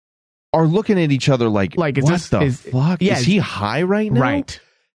are looking at each other like is what the fuck? Yeah, is he high right now? Right.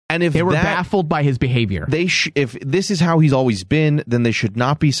 And if they were baffled by his behavior, if this is how he's always been, then they should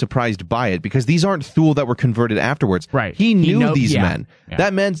not be surprised by it, because these aren't Thule that were converted afterwards. Right. He knew these men. Yeah.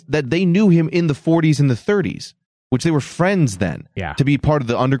 That meant that they knew him in the 40s and the 30s, which they were friends then. Yeah. To be part of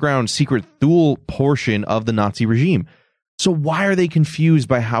the underground secret Thule portion of the Nazi regime. So why are they confused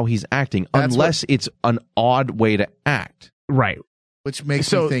by how he's acting, unless it's an odd way to act? Right. Which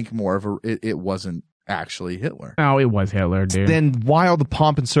makes me think more of it wasn't actually Hitler. Oh, it was Hitler, dude. Then why all the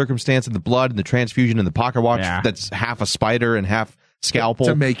pomp and circumstance and the blood and the transfusion and the pocket watch that's half a spider and half scalpel?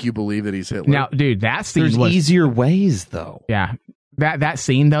 To make you believe that he's Hitler. Now, dude, that scene There's easier ways, though. Yeah. That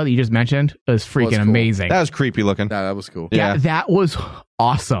scene, though, that you just mentioned was freaking amazing. That was creepy looking. That was cool. Yeah, that was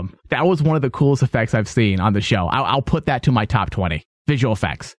awesome. That was one of the coolest effects I've seen on the show. I'll put that to my top 20 visual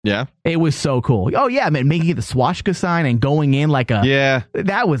effects. Yeah. It was so cool. Oh, yeah, man, making the swastika sign and going in like a... Yeah.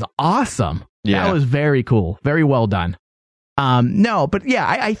 That was awesome. Yeah. That was very cool. Very well done. No, but yeah,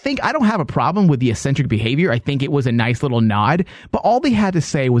 I think I don't have a problem with the eccentric behavior. I think it was a nice little nod, but all they had to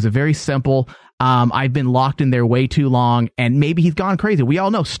say was a very simple, I've been locked in there way too long, and maybe he's gone crazy. We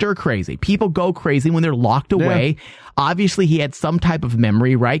all know stir crazy. People go crazy when they're locked away. Yeah. Obviously, he had some type of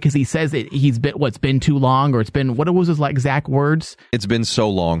memory, right? Because he says that he's been too long, or it's been, what was his exact words? It's been so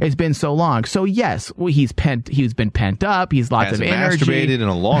long. It's been so long. So yes, he's been pent up. He's lots of energy. Masturbated in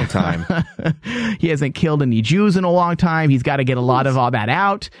a long time. He hasn't killed any Jews in a long time. He's got to get a lot of all that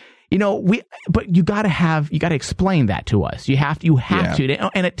out. You know, but you got to explain that to us. You have to,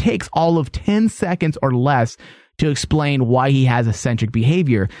 and it takes all of 10 seconds or less to explain why he has eccentric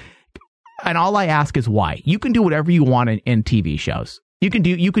behavior. And all I ask is why. You can do whatever you want in TV shows. You can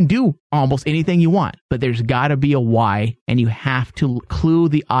do almost anything you want, but there's got to be a why, and you have to clue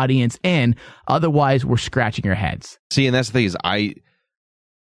the audience in. Otherwise, we're scratching our heads. See, and that's the thing is,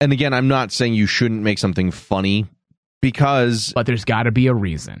 and again, I'm not saying you shouldn't make something funny, but there's got to be a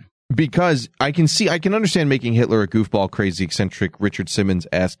reason. Because I can understand making Hitler a goofball, crazy, eccentric, Richard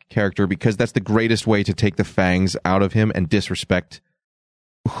Simmons-esque character, because that's the greatest way to take the fangs out of him and disrespect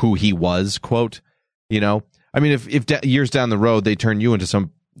who he was, quote. You know? I mean, if years down the road they turn you into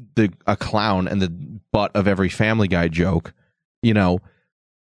a clown and the butt of every Family Guy joke, you know,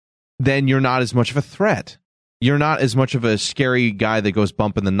 then you're not as much of a threat. You're not as much of a scary guy that goes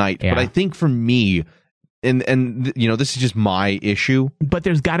bump in the night. Yeah. But I think for me... And you know, this is just my issue. But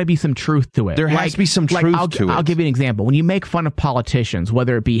there's got to be some truth to it. There has to be some truth to it. I'll give you an example. When you make fun of politicians,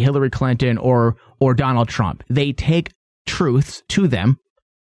 whether it be Hillary Clinton or Donald Trump, they take truths to them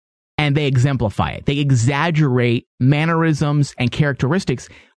and they exemplify it. They exaggerate mannerisms and characteristics.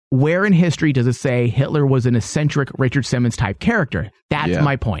 Where in history does it say Hitler was an eccentric Richard Simmons type character? That's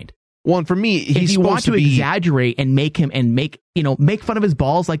my point. Well, and for me, if you want to exaggerate and make fun of his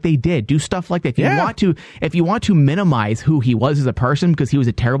balls like they did, do stuff like that. If you want to minimize who he was as a person because he was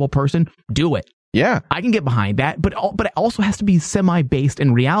a terrible person, do it. Yeah, I can get behind that, but it also has to be semi-based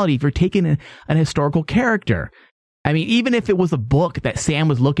in reality. If you're taking an historical character, I mean, even if it was a book that Sam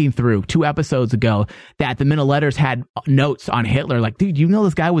was looking through 2 episodes ago, that the men of letters had notes on Hitler, like, dude, you know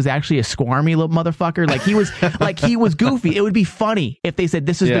this guy was actually a squirmy little motherfucker. Like he was goofy. It would be funny if they said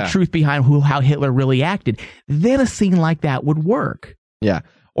this is the truth behind how Hitler really acted. Then a scene like that would work. Yeah.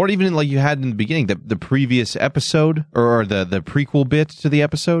 Or even like you had in the beginning, the previous episode or the prequel bit to the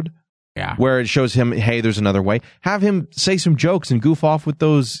episode. Yeah. Where it shows him, hey, there's another way. Have him say some jokes and goof off with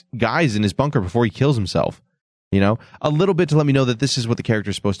those guys in his bunker before he kills himself. You know, a little bit to let me know that this is what the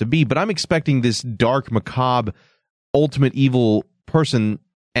character is supposed to be. But I'm expecting this dark, macabre, ultimate evil person,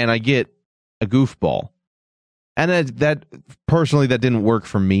 and I get a goofball. And that personally, that didn't work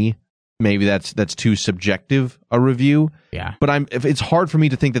for me. Maybe that's too subjective a review. Yeah. But it's hard for me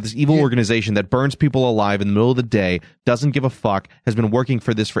to think that this evil organization that burns people alive in the middle of the day, doesn't give a fuck, has been working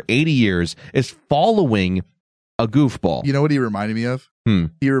for this for 80 years, is following a goofball. You know what he reminded me of?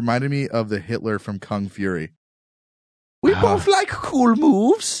 He reminded me of the Hitler from Kung Fury. We both like cool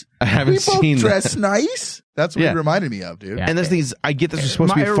moves. I haven't seen that. We both dress nice. That's what it reminded me of, dude. Yeah. And this thing is, I get this was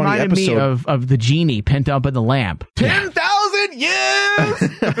supposed to be a funny episode. It reminded me of the genie pent up in the lamp. 10,000 years!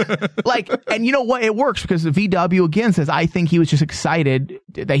 And you know what? It works because the VW again says, I think he was just excited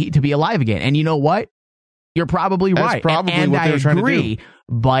to be alive again. And you know what? You're probably That's right. probably and what they were trying to do.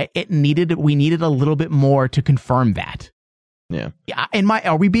 But we needed a little bit more to confirm that. Yeah.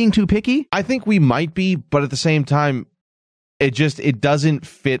 Are we being too picky? I think we might be, but at the same time, it doesn't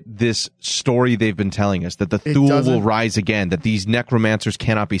fit this story they've been telling us, that the Thule will rise again, that these necromancers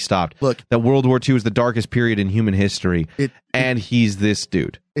cannot be stopped. Look, that World War II is the darkest period in human history, and he's this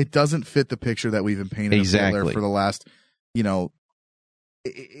dude. It doesn't fit the picture that we've been painting of Hitler for the last,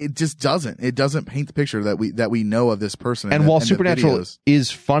 it just doesn't. It doesn't paint the picture that we know of this person. And while Supernatural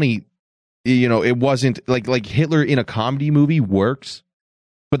is funny, it wasn't like Hitler in a comedy movie works,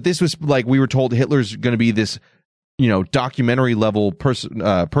 but this was like we were told Hitler's going to be this, documentary level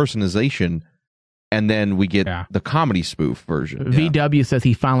personalization, and then we get the comedy spoof version. VW says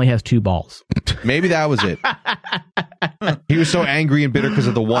he finally has 2 balls. Maybe that was it. He was so angry and bitter because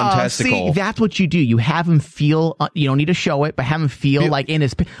of the one testicle. See, that's what you do. You have him feel. You don't need to show it, but have him feel like in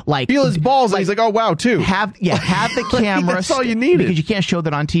his feel his balls. Like, and he's like, oh wow, too. Have the camera. That's all you need because you can't show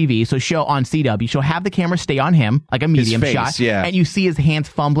that on TV. So show on CW. So have the camera stay on him like a medium face, shot, yeah. and you see his hands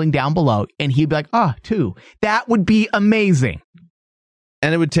fumbling down below, and he'd be like, 2. That would be amazing.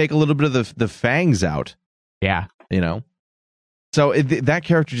 And it would take a little bit of the fangs out. Yeah, So that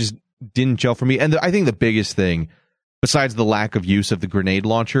character just didn't gel for me. And I think the biggest thing, besides the lack of use of the grenade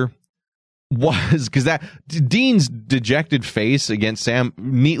launcher, was because that Dean's dejected face against Sam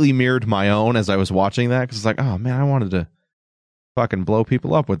neatly mirrored my own as I was watching that. Because it's like, oh man, I wanted to fucking blow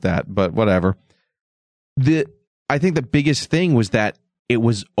people up with that, but whatever. I think the biggest thing was that it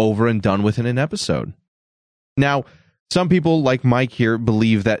was over and done with in an episode. Now, some people like Mike here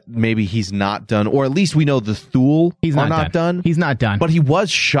believe that maybe he's not done, or at least we know the Thule are not done. He's not done. But he was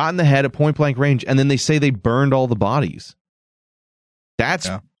shot in the head at point blank range, and then they say they burned all the bodies. That's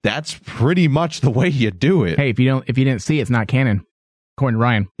pretty much the way you do it. Hey, if you didn't see it, it's not canon, according to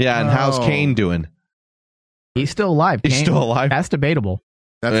Ryan. Yeah, and how's Kane doing? He's still alive. He's still alive. That's debatable.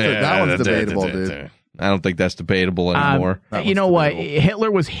 That one's debatable, dude. I don't think that's debatable anymore. You know what? Hitler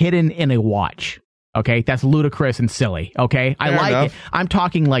was hidden in a watch. Okay, that's ludicrous and silly. Okay, I like it. I'm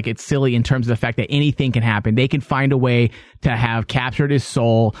talking like it's silly in terms of the fact that anything can happen. They can find a way to have captured his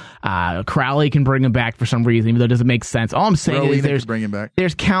soul. Crowley can bring him back for some reason, even though it doesn't make sense. All I'm saying is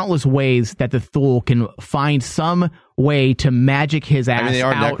there's countless ways that the Thule can find some way to magic his ass out. I mean, they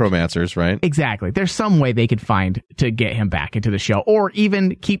are necromancers, right? Exactly. There's some way they could find to get him back into the show, or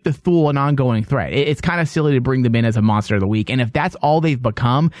even keep the Thule an ongoing threat. It's kind of silly to bring them in as a monster of the week, and if that's all they've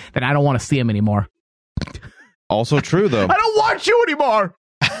become, then I don't want to see them anymore. Also true, though. I don't want you anymore.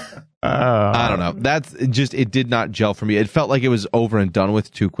 I don't know. That's just, it did not gel for me. It felt like it was over and done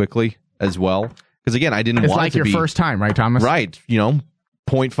with too quickly as well. Because again, I didn't want it to be. It's like your first time, right, Thomas? Right.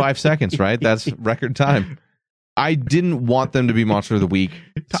 0.5 seconds, right? That's record time. I didn't want them to be Monster of the Week.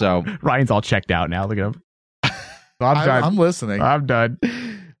 So Ryan's all checked out now. Look at him. I'm done. I'm listening. I'm done.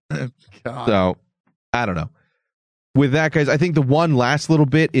 God. So I don't know. With that, guys, I think the one last little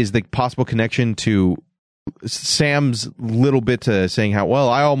bit is the possible connection to Sam's little bit to saying how, well,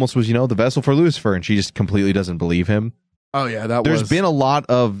 I almost was, the vessel for Lucifer, and she just completely doesn't believe him. Oh, yeah, There's been a lot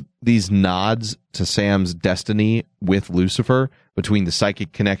of these nods to Sam's destiny with Lucifer between the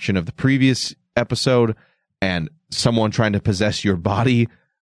psychic connection of the previous episode and someone trying to possess your body,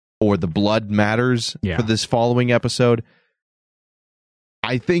 or the blood matters for this following episode.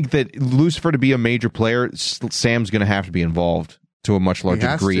 I think that Lucifer, to be a major player, Sam's going to have to be involved to a much larger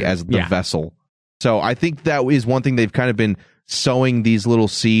degree as the vessel. So I think that is one thing they've kind of been sowing these little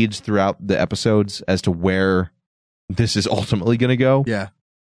seeds throughout the episodes as to where this is ultimately going to go. Yeah.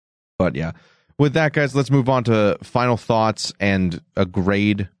 But yeah. With that, guys, let's move on to final thoughts and a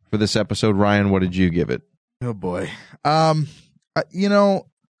grade for this episode. Ryan, what did you give it? Oh, boy. The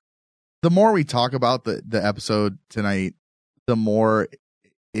more we talk about the episode tonight, the more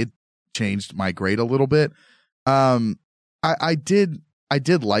it changed my grade a little bit. I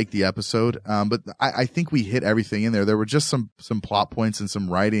did like the episode, but I think we hit everything in there. There were just some plot points and some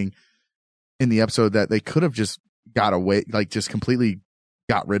writing in the episode that they could have just got away, like just completely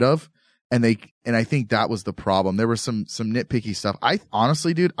got rid of. And I think that was the problem. There was some nitpicky stuff. I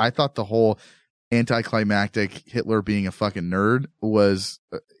honestly, dude, I thought the whole anticlimactic Hitler being a fucking nerd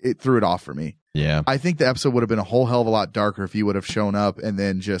it threw it off for me. Yeah. I think the episode would have been a whole hell of a lot darker if he would have shown up and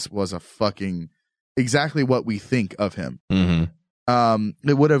then just was a fucking exactly what we think of him. Mm-hmm.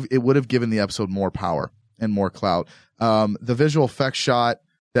 It would have given the episode more power and more clout. The visual effects shot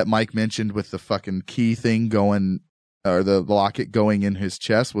that Mike mentioned with the fucking key thing going, or the locket going in his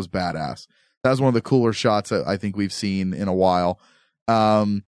chest, was badass. That was one of the cooler shots that I think we've seen in a while.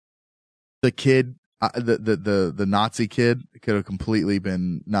 The kid the Nazi kid could have completely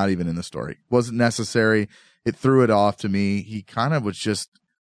been not even in the story. Wasn't necessary. It threw it off to me. He kind of was just,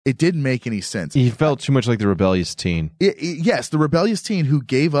 it didn't make any sense. He felt too much like the rebellious teen. Yes, the rebellious teen who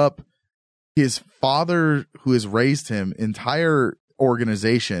gave up his father, who has raised him, entire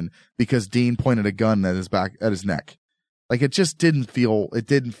organization because Dean pointed a gun at his neck. Like, it just didn't feel.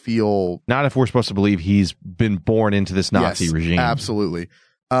 Not if we're supposed to believe he's been born into this Nazi regime. Absolutely.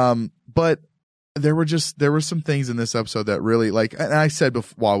 But there were some things in this episode that really, like, and I said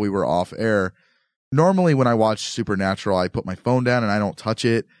while we were off air, normally when I watch Supernatural, I put my phone down and I don't touch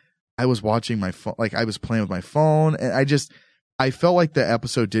it. I was watching my phone, like I was playing with my phone, and I felt like the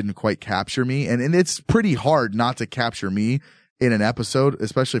episode didn't quite capture me, and it's pretty hard not to capture me in an episode,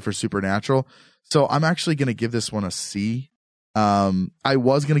 especially for Supernatural. So I'm actually going to give this one a C. I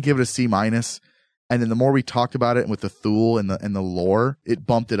was going to give it a C minus. And then the more we talked about it with the Thule and the lore, it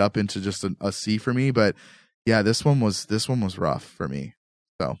bumped it up into just a C for me. But yeah, this one was rough for me.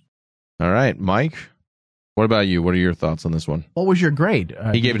 So, all right, Mike, what about you? What are your thoughts on this one? What was your grade?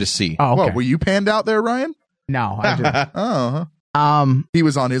 He gave it a C. Oh, okay. What, were you panned out there, Ryan? No, I didn't. Oh, he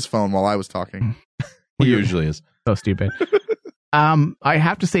was on his phone while I was talking. He usually is. So stupid. I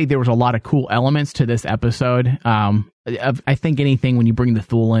have to say there was a lot of cool elements to this episode. I think anything when you bring the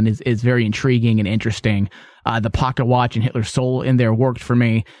Thule in is very intriguing and interesting. The pocket watch and Hitler's soul in there worked for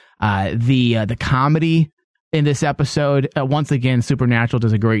me. The comedy in this episode, once again, Supernatural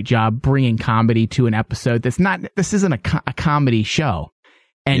does a great job bringing comedy to an episode this isn't a comedy show,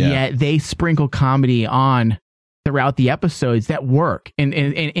 and yet they sprinkle comedy on throughout the episodes that work in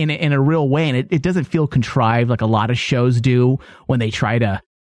a real way, and it doesn't feel contrived like a lot of shows do when they try to,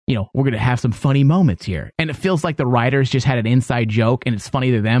 we're going to have some funny moments here, and it feels like the writers just had an inside joke and it's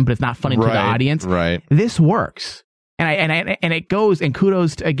funny to them, but it's not funny to the audience. Right. This works, and it goes, and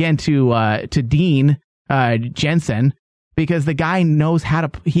kudos again to Dean Jensen, because the guy knows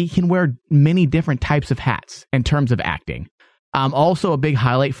he can wear many different types of hats in terms of acting. Also, a big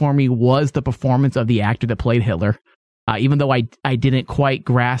highlight for me was the performance of the actor that played Hitler. Even though I didn't quite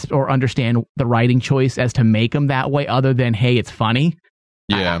grasp or understand the writing choice as to make him that way, other than, hey, it's funny.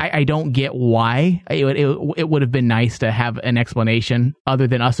 Yeah, I don't get why. It would have been nice to have an explanation other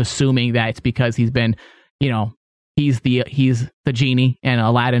than us assuming that it's because he's been, he's the genie and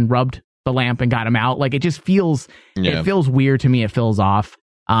Aladdin rubbed the lamp and got him out. Like, it just feels, it feels weird to me. It feels off.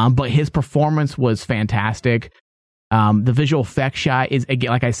 But his performance was fantastic. The visual effects shot is, again,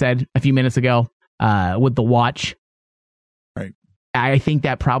 like I said a few minutes ago, with the watch. Right. I think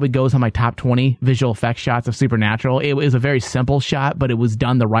that probably goes on my top 20 visual effects shots of Supernatural. It was a very simple shot, but it was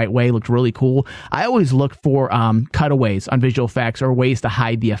done the right way. It looked really cool. I always look for cutaways on visual effects or ways to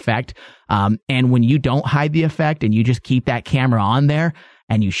hide the effect. And when you don't hide the effect and you just keep that camera on there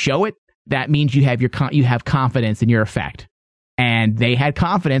and you show it, that means you have confidence in your effect. And they had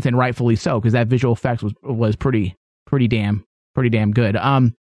confidence, and rightfully so, because that visual effects was pretty damn good.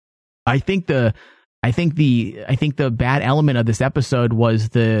 I think the bad element of this episode was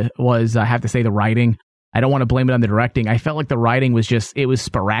I have to say the writing. I don't want to blame it on the directing. I felt like the writing was it was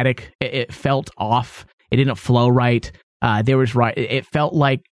sporadic. It felt off. It didn't flow right. It felt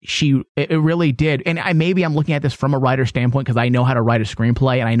like it really did. And maybe I'm looking at this from a writer standpoint because I know how to write a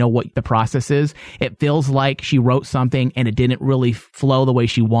screenplay and I know what the process is. It feels like she wrote something and it didn't really flow the way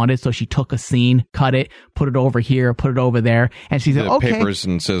she wanted. So she took a scene, cut it, put it over here, put it over there. And she said, okay. Papers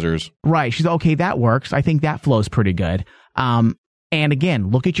and scissors. Right. She's okay. That works. I think that flows pretty good. And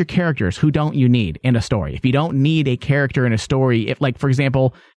again, look at your characters. Who don't you need in a story? If you don't need a character in a story, if, like, for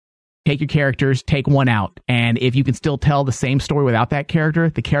example, take your characters, take one out. And if you can still tell the same story without that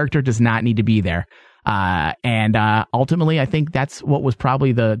character, the character does not need to be there. And ultimately, I think that's what was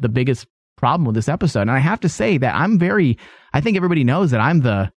probably the biggest problem with this episode. And I have to say that I think everybody knows that I'm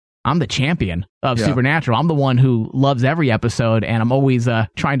the champion of Supernatural. I'm the one who loves every episode, and I'm always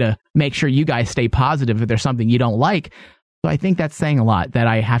trying to make sure you guys stay positive if there's something you don't like. So I think that's saying a lot that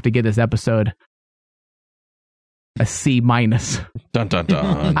I have to give this episode a C minus. Dun dun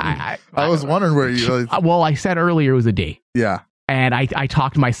dun. I was wondering where you. Well, I said earlier it was a D. Yeah, and I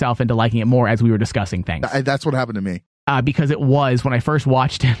talked myself into liking it more as we were discussing things. That's what happened to me. Because it was, when I first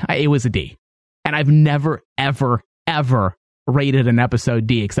watched it, it was a D, and I've never ever rated an episode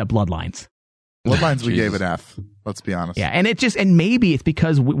D except Bloodlines. Bloodlines we gave an F. Let's be honest. Yeah, and maybe it's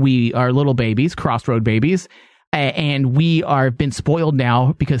because we are little babies, Crossroad babies, and we are been spoiled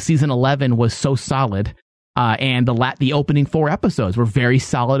now because season 11 was so solid. And the opening 4 episodes were very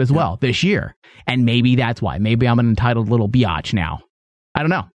solid as well this year. And maybe that's why. Maybe I'm an entitled little biatch now. I don't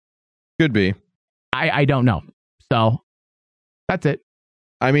know. Could be. I don't know. So that's it.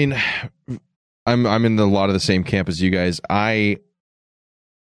 I mean, I'm in a lot of the same camp as you guys. I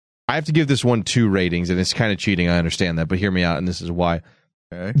have to give this one 2 ratings, and it's kind of cheating. I understand that, but hear me out, and this is why.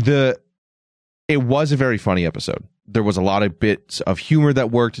 Okay. It was a very funny episode. There was a lot of bits of humor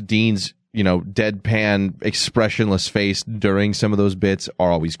that worked. Dean's, deadpan, expressionless face during some of those bits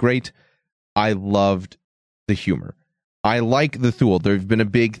are always great. I loved the humor. I like the Thule. There's been a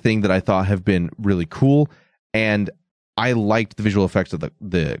big thing that I thought have been really cool, and I liked the visual effects of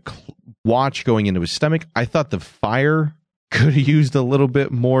the watch going into his stomach. I thought the fire could have used a little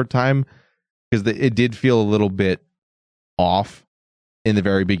bit more time because it did feel a little bit off in the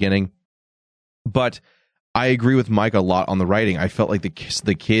very beginning. But I agree with Mike a lot on the writing. I felt like the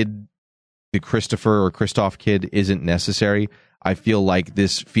kid, the Christoph kid, isn't necessary. I feel like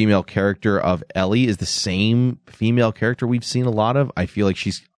this female character of Ellie is the same female character we've seen a lot of. I feel like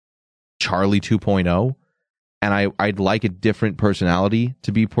she's Charlie 2.0, and I'd like a different personality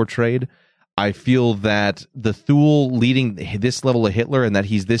to be portrayed. I feel that the Thule leading this level of Hitler and that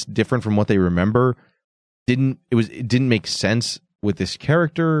he's this different from what they remember didn't make sense with this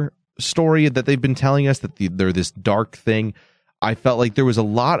character story that they've been telling us, that they're this dark thing. I felt like there was a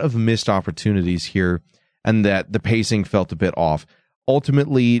lot of missed opportunities here, and that the pacing felt a bit off.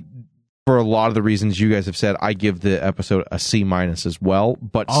 Ultimately, for a lot of the reasons you guys have said, I give the episode a C- as well.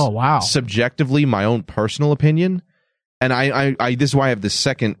 But subjectively, my own personal opinion, and I this is why I have the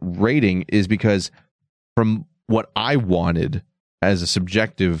second rating, is because from what I wanted as a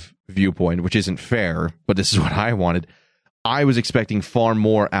subjective viewpoint, which isn't fair, but this is what I wanted, I was expecting far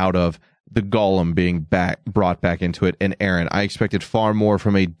more out of the Golem being brought back into it, and Aaron. I expected far more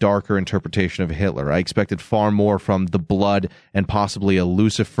from a darker interpretation of Hitler. I expected far more from the blood and possibly a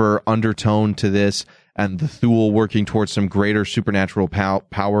Lucifer undertone to this, and the Thule working towards some greater supernatural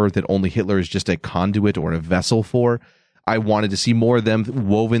power that only Hitler is just a conduit or a vessel for. I wanted to see more of them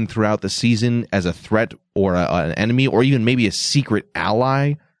woven throughout the season as a threat or an enemy, or even maybe a secret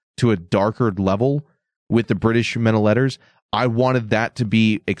ally to a darker level with the British men of letters. I wanted that to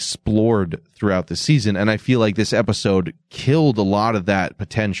be explored throughout the season, and I feel like this episode killed a lot of that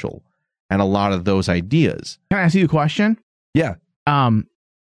potential and a lot of those ideas. Can I ask you a question? Yeah.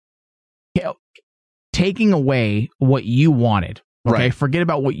 Taking away what you wanted, okay? Right. Forget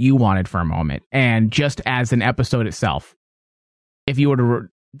about what you wanted for a moment, and just as an episode itself, if you were to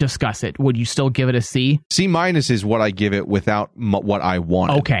discuss it, would you still give it a C? C- is what I give it without what I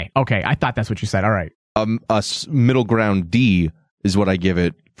wanted. Okay. I thought that's what you said. All right. A middle ground D is what I give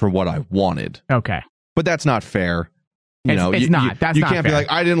it for what I wanted. Okay. But that's not fair. It's not. That's you not can't fair. be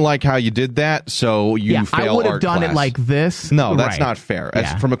like, I didn't like how you did that, so you fail I would have art done class. it like this. No, that's Right. not fair.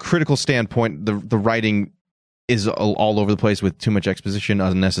 From a critical standpoint, the writing is all over the place with too much exposition,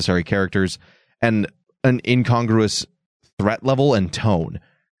 unnecessary characters, and an incongruous threat level and tone.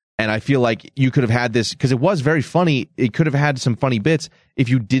 And I feel like you could have had this, because it was very funny, it could have had some funny bits if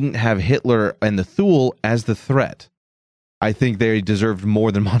you didn't have Hitler and the Thule as the threat. I think they deserved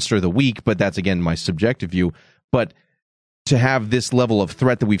more than Monster of the Week, but that's, again, my subjective view. But to have this level of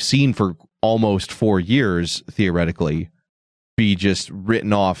threat that we've seen for almost 4 years, theoretically, be just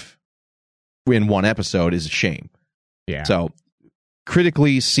written off in one episode is a shame. Yeah. So,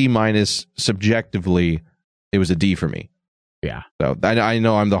 critically, C-, subjectively, it was a D for me. Yeah. So I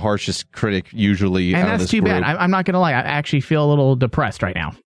know I'm the harshest critic usually. And out of that's this too group. bad. I'm not going to lie. I actually feel a little depressed right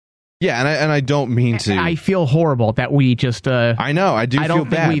now. Yeah, and I don't mean to. I feel horrible that we just... I know. I don't feel think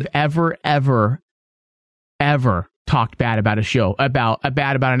bad. we've ever talked bad about a show, about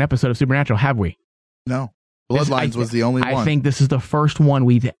an episode of Supernatural, have we? No. Bloodlines was the only one. I think this is the first one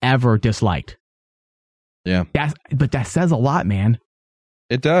we've ever disliked. Yeah. But that says a lot, man.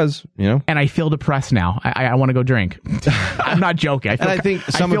 It does, And I feel depressed now. I want to go drink. I'm not joking. I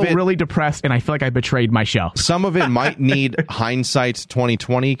feel really depressed, and I feel like I betrayed my show. Some of it might need hindsight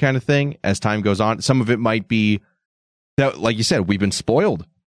 2020 kind of thing as time goes on. Some of it might be that, like you said, we've been spoiled.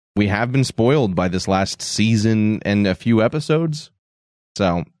 We have been spoiled by this last season and a few episodes.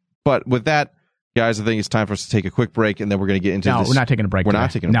 So, but with that, guys, I think it's time for us to take a quick break, and then we're going to get into this. No, we're not taking a break. We're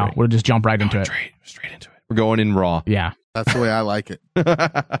not taking a break. No, we'll just jump right into it. Straight into it. We're going in raw. Yeah. That's the way I like it.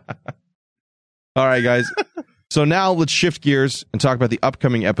 All right, guys. So now let's shift gears and talk about the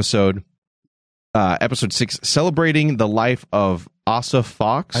upcoming episode, episode 6, celebrating the life of Asa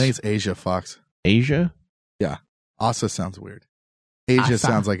Fox. I think it's Asia Fox. Asia? Yeah. Asa sounds weird. Asia Asa.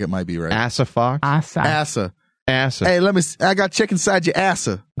 sounds like it might be right. Asa Fox? Asa. Hey, I got check inside your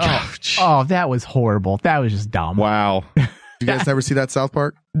Asa. Oh, that was horrible. That was just dumb. Wow. You guys never see that South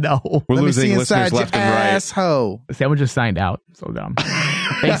Park? No. We're Let me losing see listeners inside left your and right. asshole. Someone just signed out. So dumb.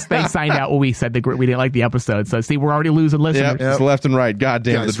 they signed out when we said we didn't like the episode. So see, we're already losing listeners. Yep. It's left and right. God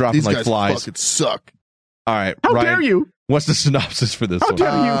damn, they're dropping these like guys flies. fucking suck. All right, How Ryan, dare you? What's the synopsis for this How one?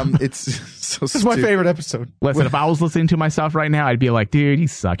 dare you? It's so This is my favorite episode. Listen, if I was listening to myself right now, I'd be like, dude, you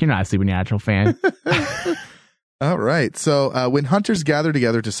suck. You're not a Supernatural fan. All right. So when hunters gather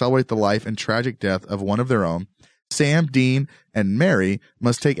together to celebrate the life and tragic death of one of their own, Sam, Dean, and Mary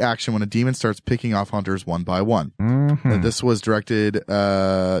must take action when a demon starts picking off hunters one by one. Mm-hmm. This was directed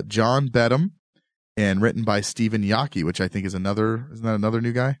John Bedham and written by Stephen Yockey, which I think isn't that another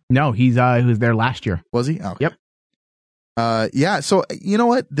new guy? No, he was there last year. Was he? Okay. Yep. Yeah. So you know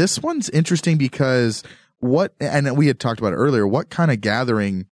what? This one's interesting because and we had talked about it earlier, what kind of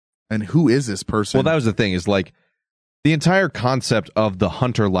gathering and who is this person? Well, that was the thing, is like the entire concept of the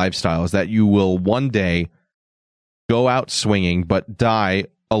hunter lifestyle is that you will one day go out swinging, but die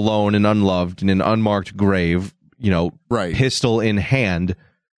alone and unloved in an unmarked grave, right, pistol in hand,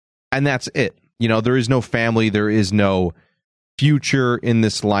 and that's it. There is no family, there is no future in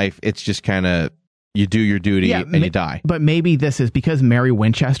this life. It's just kind of you do your duty and you die. But maybe this is because Mary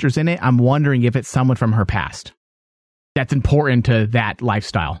Winchester's in it. I'm wondering if it's someone from her past that's important to that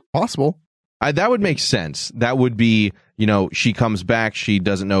lifestyle. Possible. That would make sense. That would be, she comes back, she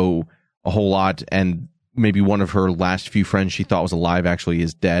doesn't know a whole lot, and maybe one of her last few friends she thought was alive actually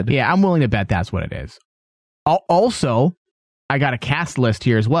is dead. Yeah, I'm willing to bet that's what it is. Also, I got a cast list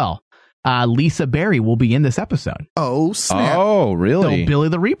here as well. Lisa Berry will be in this episode. Oh, snap. Oh, really? So Billy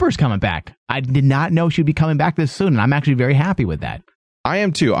the Reaper's coming back. I did not know she'd be coming back this soon, and I'm actually very happy with that. I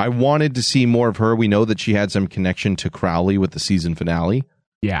am too. I wanted to see more of her. We know that she had some connection to Crowley with the season finale.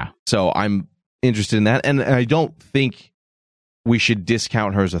 Yeah. So I'm interested in that. And I don't think we should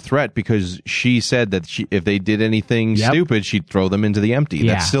discount her as a threat, because she said that if they did anything stupid, she'd throw them into the empty.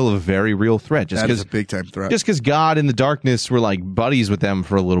 Yeah. That's still a very real threat. That is a big time threat. Just because God in the darkness were like buddies with them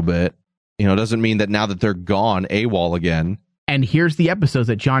for a little bit, doesn't mean that now that they're gone, AWOL again. And here's the episodes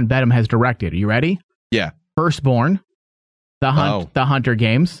that John Bedham has directed. Are you ready? Yeah. Firstborn, The Hunter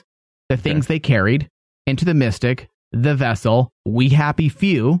Games, The Things They Carried, Into the Mystic, The Vessel, We Happy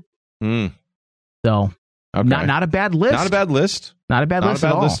Few. So, not a bad list. Not a bad list. Not a bad list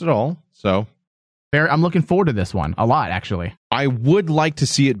at all. So, I'm looking forward to this one a lot, actually. I would like to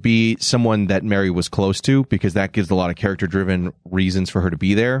see it be someone that Mary was close to, because that gives a lot of character-driven reasons for her to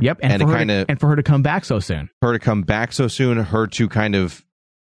be there. Yep, and for her to come back so soon. Her to kind of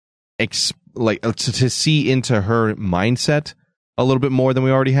to see into her mindset a little bit more than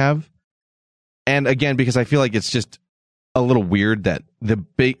we already have. And again, because I feel like it's just a little weird that the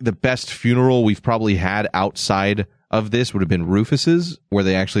best funeral we've probably had outside of this would have been Rufus's, where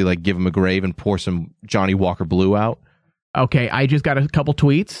they actually give him a grave and pour some Johnny Walker Blue out. Okay, I just got a couple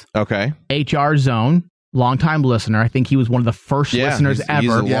tweets. Okay. HR Zone, longtime listener. I think he was one of the first listeners ever.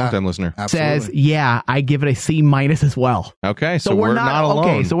 He's a longtime listener. Says, I give it a C- as well. Okay, so we're not alone.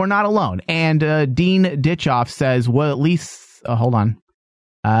 Okay, so we're not alone. And Dean Ditchoff says, well, at least, hold on.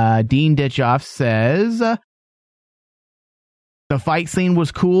 Dean Ditchoff says, the fight scene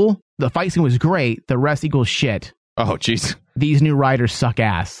was cool. The fight scene was great. The rest equals shit. Oh, jeez. These new writers suck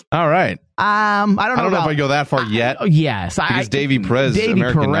ass. All right. I don't know if I go that far yet. Yes. Because Davey Perez,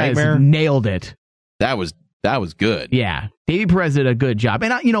 American Nightmare, nailed it. That was good. Yeah. Davey Perez did a good job.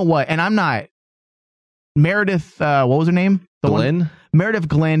 And you know what? And I'm not... Meredith, what was her name? Glenn? Meredith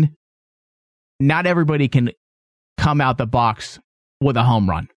Glenn. Not everybody can come out the box with a home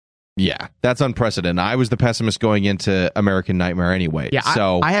run. Yeah, that's unprecedented. I was the pessimist going into American Nightmare anyway. Yeah,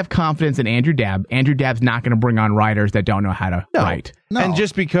 so I have confidence in Andrew Dabb. Andrew Dabb's not going to bring on writers that don't know how to write. No. And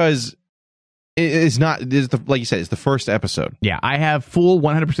just because it's not, like you said, it's the first episode. Yeah, I have full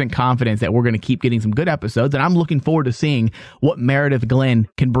 100% confidence that we're going to keep getting some good episodes, and I'm looking forward to seeing what Meredith Glenn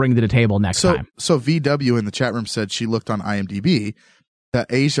can bring to the table next time. So VW in the chat room said she looked on IMDb that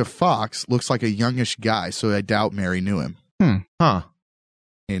Asia Fox looks like a youngish guy, so I doubt Mary knew him. Huh.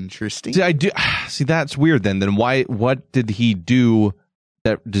 Interesting. See, that's weird then. What did he do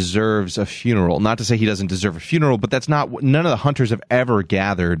that deserves a funeral? Not to say he doesn't deserve a funeral, but that's not, none of the hunters have ever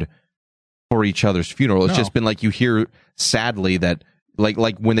gathered for each other's funeral. It's just been like, you hear sadly that like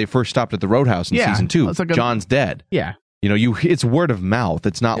when they first stopped at the Roadhouse in season 2, like John's dead. Yeah. It's word of mouth.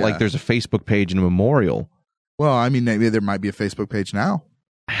 It's not like there's a Facebook page and a memorial. Well, I mean, maybe there might be a Facebook page now.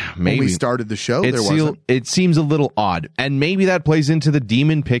 Maybe. When we started the show, there wasn't. It seems a little odd. And maybe that plays into the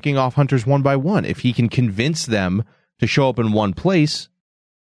demon picking off hunters one by one. If he can convince them to show up in one place,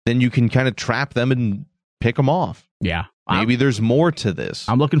 then you can kind of trap them and pick them off. Yeah. Maybe there's more to this.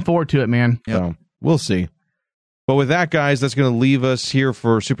 I'm looking forward to it, man. Yep. So we'll see. But with that, guys, that's going to leave us here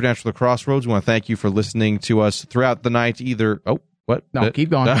for Supernatural: The Crossroads. We want to thank you for listening to us throughout the night, either... Oh, what? No,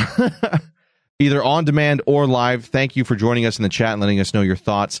 keep going. Either on demand or live. Thank you for joining us in the chat and letting us know your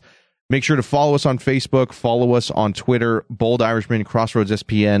thoughts. Make sure to follow us on Facebook, follow us on Twitter, Bold Irishman, Crossroads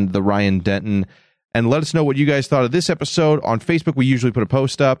SPN, The Ryan Denton, and let us know what you guys thought of this episode. On Facebook, we usually put a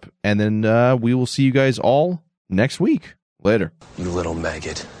post up, and then we will see you guys all next week. Later. You little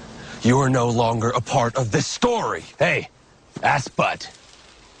maggot. You are no longer a part of this story. Hey, ass butt.